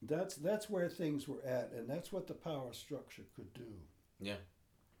 That's where things were at, and that's what the power structure could do. Yeah.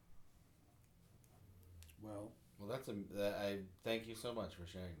 Well, I thank you so much for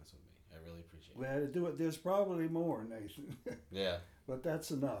sharing this with me. I really appreciate it. We had to do it. There's probably more, Nathan. Yeah. But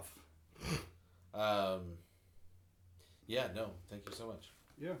that's enough. Yeah. No. Thank you so much.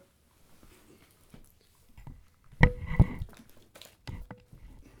 Yeah.